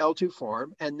form, the L2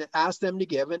 form, and ask them to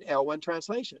give an L1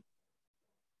 translation.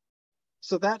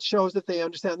 So that shows that they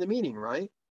understand the meaning,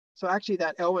 right? So actually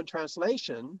that L1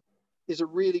 translation is a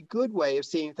really good way of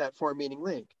seeing that form meaning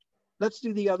link. Let's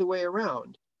do the other way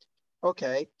around.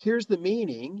 Okay, here's the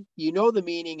meaning. You know the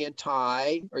meaning in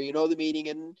Thai, or you know the meaning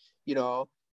in, you know,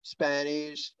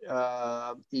 Spanish,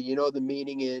 you know the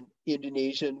meaning in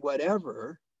Indonesian,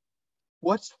 whatever.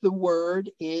 What's the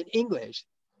word in English?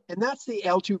 And that's the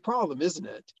L2 problem, isn't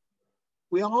it?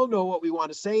 We all know what we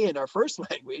want to say in our first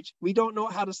language. We don't know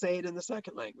how to say it in the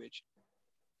second language.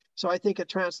 So I think a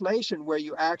translation where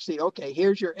you actually, okay,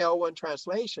 here's your L1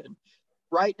 translation,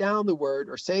 write down the word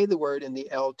or say the word in the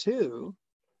L2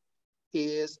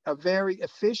 is a very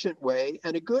efficient way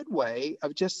and a good way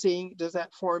of just seeing, does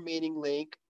that form meaning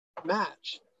link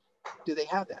match? Do they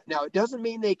have that? Now, it doesn't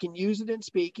mean they can use it in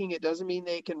speaking. It doesn't mean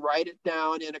they can write it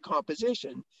down in a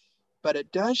composition, but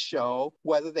it does show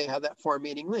whether they have that form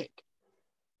meaning link,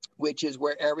 which is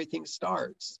where everything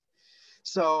starts.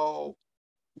 So,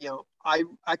 you know,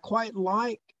 I quite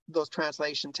like those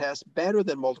translation tests better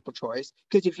than multiple choice,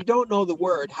 because if you don't know the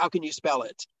word, how can you spell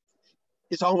it?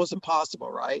 It's almost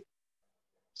impossible, right?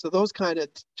 So those kind of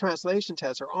translation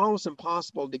tests are almost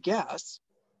impossible to guess.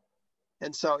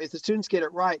 And so if the students get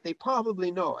it right, they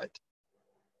probably know it.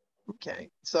 Okay,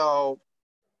 so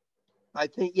I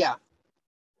think, yeah.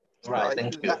 Right, So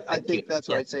thank you. I think that's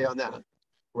what I'd say on that.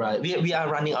 Right, we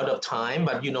are running out of time,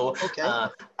 but you know, okay.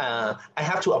 I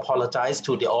have to apologize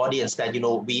to the audience that, you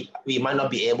know, we might not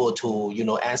be able to, you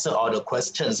know, answer all the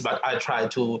questions, but I try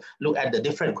to look at the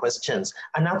different questions.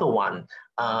 Another one,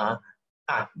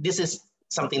 this is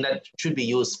something that should be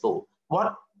useful.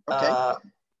 What are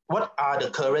the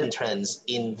current trends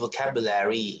in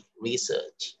vocabulary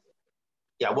research?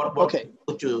 Yeah, what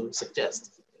would you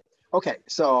suggest? Okay,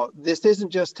 so this isn't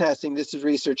just testing, this is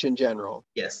research in general.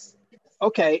 Yes.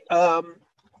 Okay,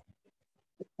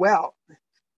 well,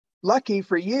 lucky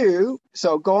for you,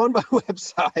 so go on my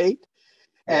website,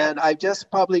 and I've just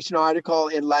published an article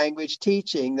in Language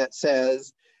Teaching that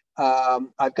says,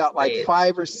 I've got like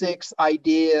 5 or 6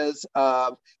 ideas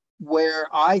of where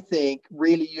I think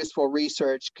really useful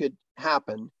research could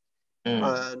happen.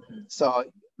 So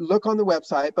look on the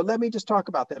website, but let me just talk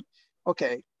about them.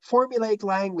 Okay, formulaic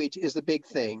language is a big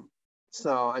thing.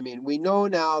 So, I mean, we know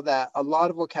now that a lot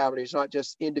of vocabulary is not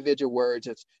just individual words,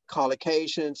 it's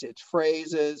collocations, it's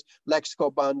phrases,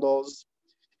 lexical bundles.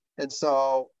 And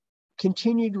so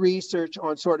continued research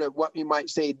on sort of what you might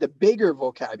say the bigger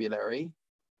vocabulary,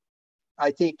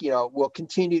 I think, you know, will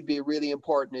continue to be really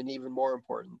important and even more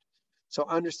important. So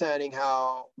understanding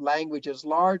how language is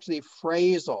largely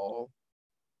phrasal.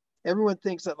 Everyone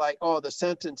thinks that like, oh, the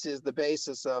sentence is the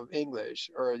basis of English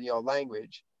or, you know,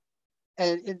 language.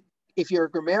 And if you're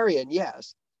a grammarian,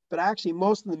 yes, but actually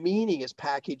most of the meaning is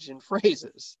packaged in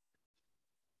phrases.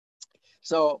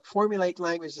 So formulaic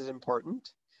language is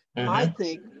important. I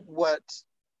think what,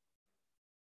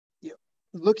 you know,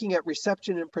 looking at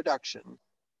reception and production,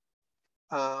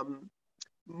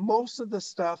 most of the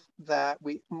stuff that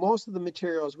most of the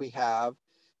materials we have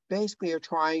basically are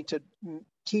trying to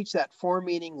teach that form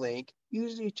meaning link,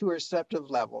 usually to a receptive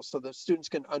level so that students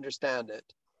can understand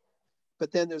it.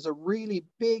 But then there's a really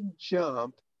big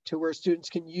jump to where students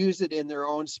can use it in their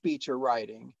own speech or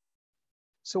writing.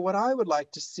 So what I would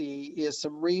like to see is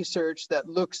some research that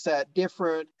looks at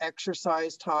different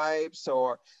exercise types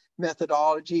or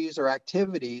methodologies or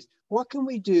activities. What can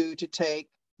we do to take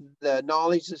the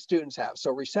knowledge that students have?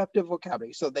 So receptive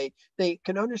vocabulary, so they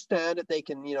can understand it, they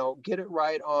can, get it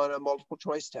right on a multiple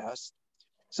choice test.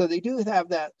 So they do have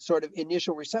that sort of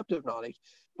initial receptive knowledge,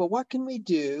 but what can we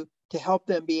do to help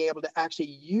them be able to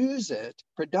actually use it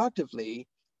productively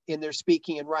in their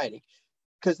speaking and writing?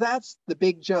 Because that's the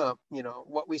big jump.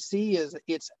 What we see is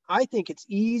I think it's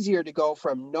easier to go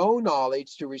from no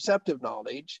knowledge to receptive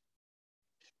knowledge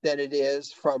than it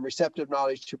is from receptive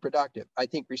knowledge to productive. I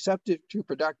think receptive to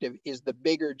productive is the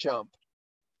bigger jump.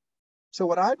 So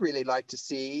what I'd really like to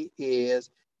see is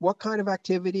what kind of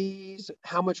activities,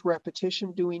 how much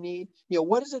repetition do we need?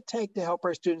 What does it take to help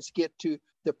our students get to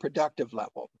the productive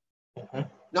level?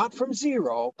 Not from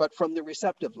zero, but from the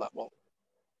receptive level.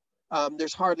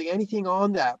 There's hardly anything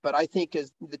on that, but I think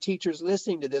as the teachers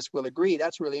listening to this will agree,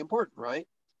 that's really important, right?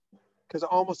 Because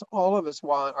almost all of us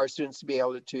want our students to be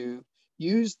able to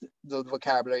use the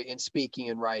vocabulary in speaking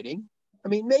and writing. I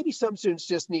mean, maybe some students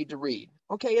just need to read.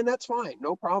 Okay, and that's fine,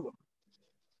 no problem.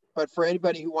 But for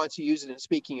anybody who wants to use it in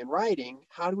speaking and writing,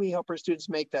 how do we help our students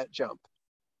make that jump?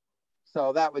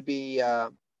 So that would be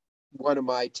one of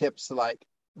my tips, like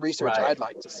research I'd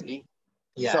like to see.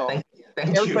 Yeah, so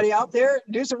thank everybody you. out there,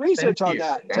 do some research on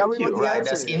that. Tell me what the answer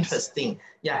That's is. interesting.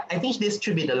 Yeah, I think this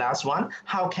should be the last one.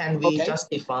 How can we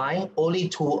justify only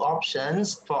 2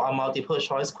 options for a multiple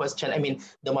choice question? I mean,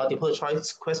 the multiple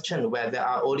choice question where there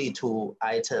are only 2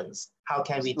 items. How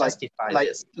can we justify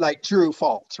this? Like true,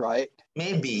 false, right?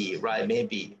 Maybe, right?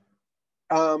 Maybe.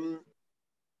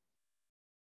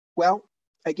 Well,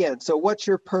 again, so what's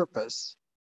your purpose?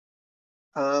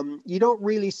 You don't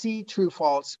really see true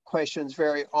false questions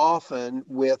very often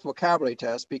with vocabulary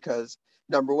tests because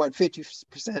number one,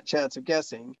 50% chance of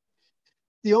guessing.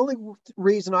 The only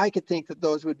reason I could think that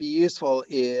those would be useful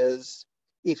is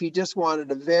if you just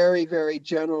wanted a very, very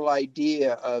general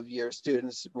idea of your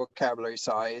students' vocabulary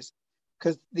size,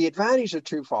 because the advantage of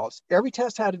true false, every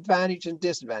test had advantage and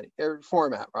disadvantage, every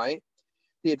format, right?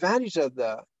 The advantage of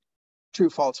the true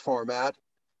false format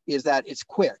is that it's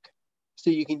quick. So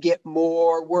you can get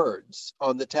more words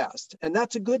on the test. And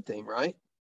that's a good thing, right?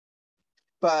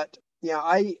 But yeah,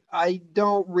 I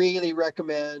don't really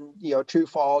recommend, true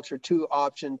false or 2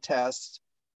 option tests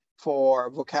for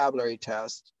vocabulary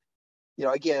tests.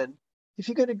 Again, if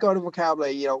you're going to go to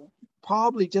vocabulary,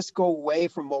 probably just go away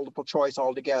from multiple choice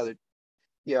altogether.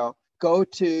 Go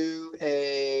to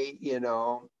a,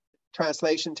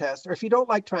 translation test. Or if you don't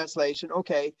like translation,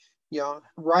 okay,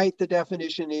 write the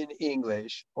definition in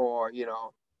English or,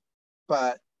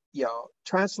 but,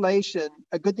 translation,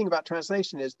 a good thing about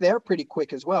translation is they're pretty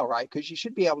quick as well, right? Because you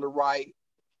should be able to write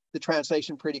the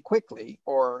translation pretty quickly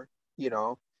or,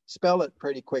 spell it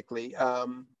pretty quickly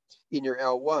in your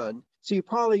L1. So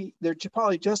they're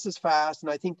probably just as fast,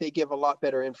 and I think they give a lot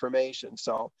better information.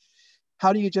 So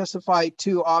how do you justify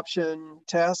 2 option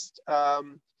tests?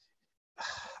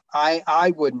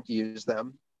 I wouldn't use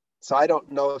them. So I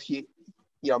don't know if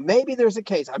maybe there's a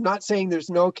case. I'm not saying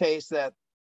there's no case that,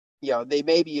 they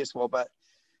may be useful, but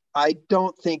I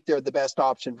don't think they're the best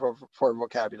option for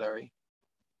vocabulary.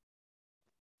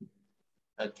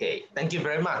 Okay, thank you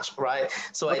very much, right?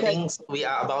 So I think we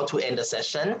are about to end the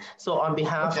session. So on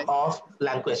behalf of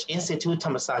Language Institute,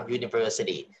 Thammasat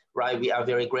University, right, we are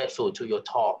very grateful to your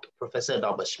talk, Professor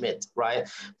Norbert Schmidt, right,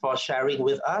 for sharing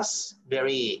with us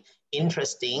very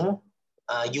interesting,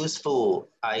 useful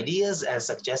ideas and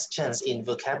suggestions in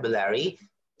vocabulary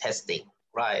testing,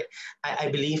 right? I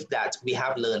believe that we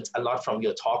have learned a lot from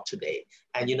your talk today.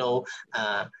 And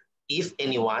if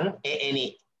anyone,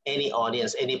 any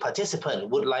audience, any participant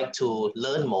would like to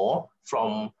learn more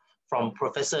from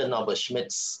Professor Norbert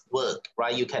Schmidt's work,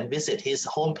 right? You can visit his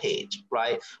homepage,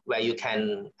 right? Where you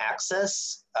can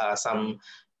access some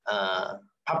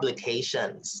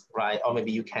publications, right? Or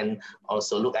maybe you can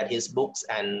also look at his books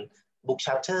and book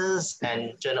chapters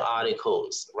and journal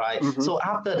articles, right? So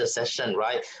after the session,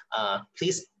 right,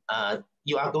 please,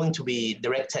 you are going to be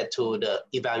directed to the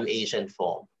evaluation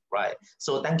form, right?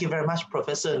 So thank you very much,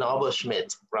 Professor Norbert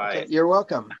Schmidt, right? Okay, you're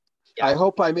welcome. Yeah. I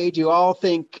hope I made you all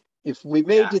think. If we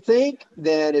made you think,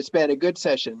 then it's been a good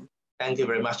session. Thank you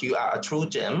very much. You are a true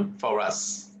gem for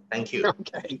us. Thank you.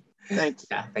 Okay, thanks.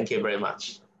 Yeah, thank you very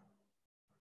much.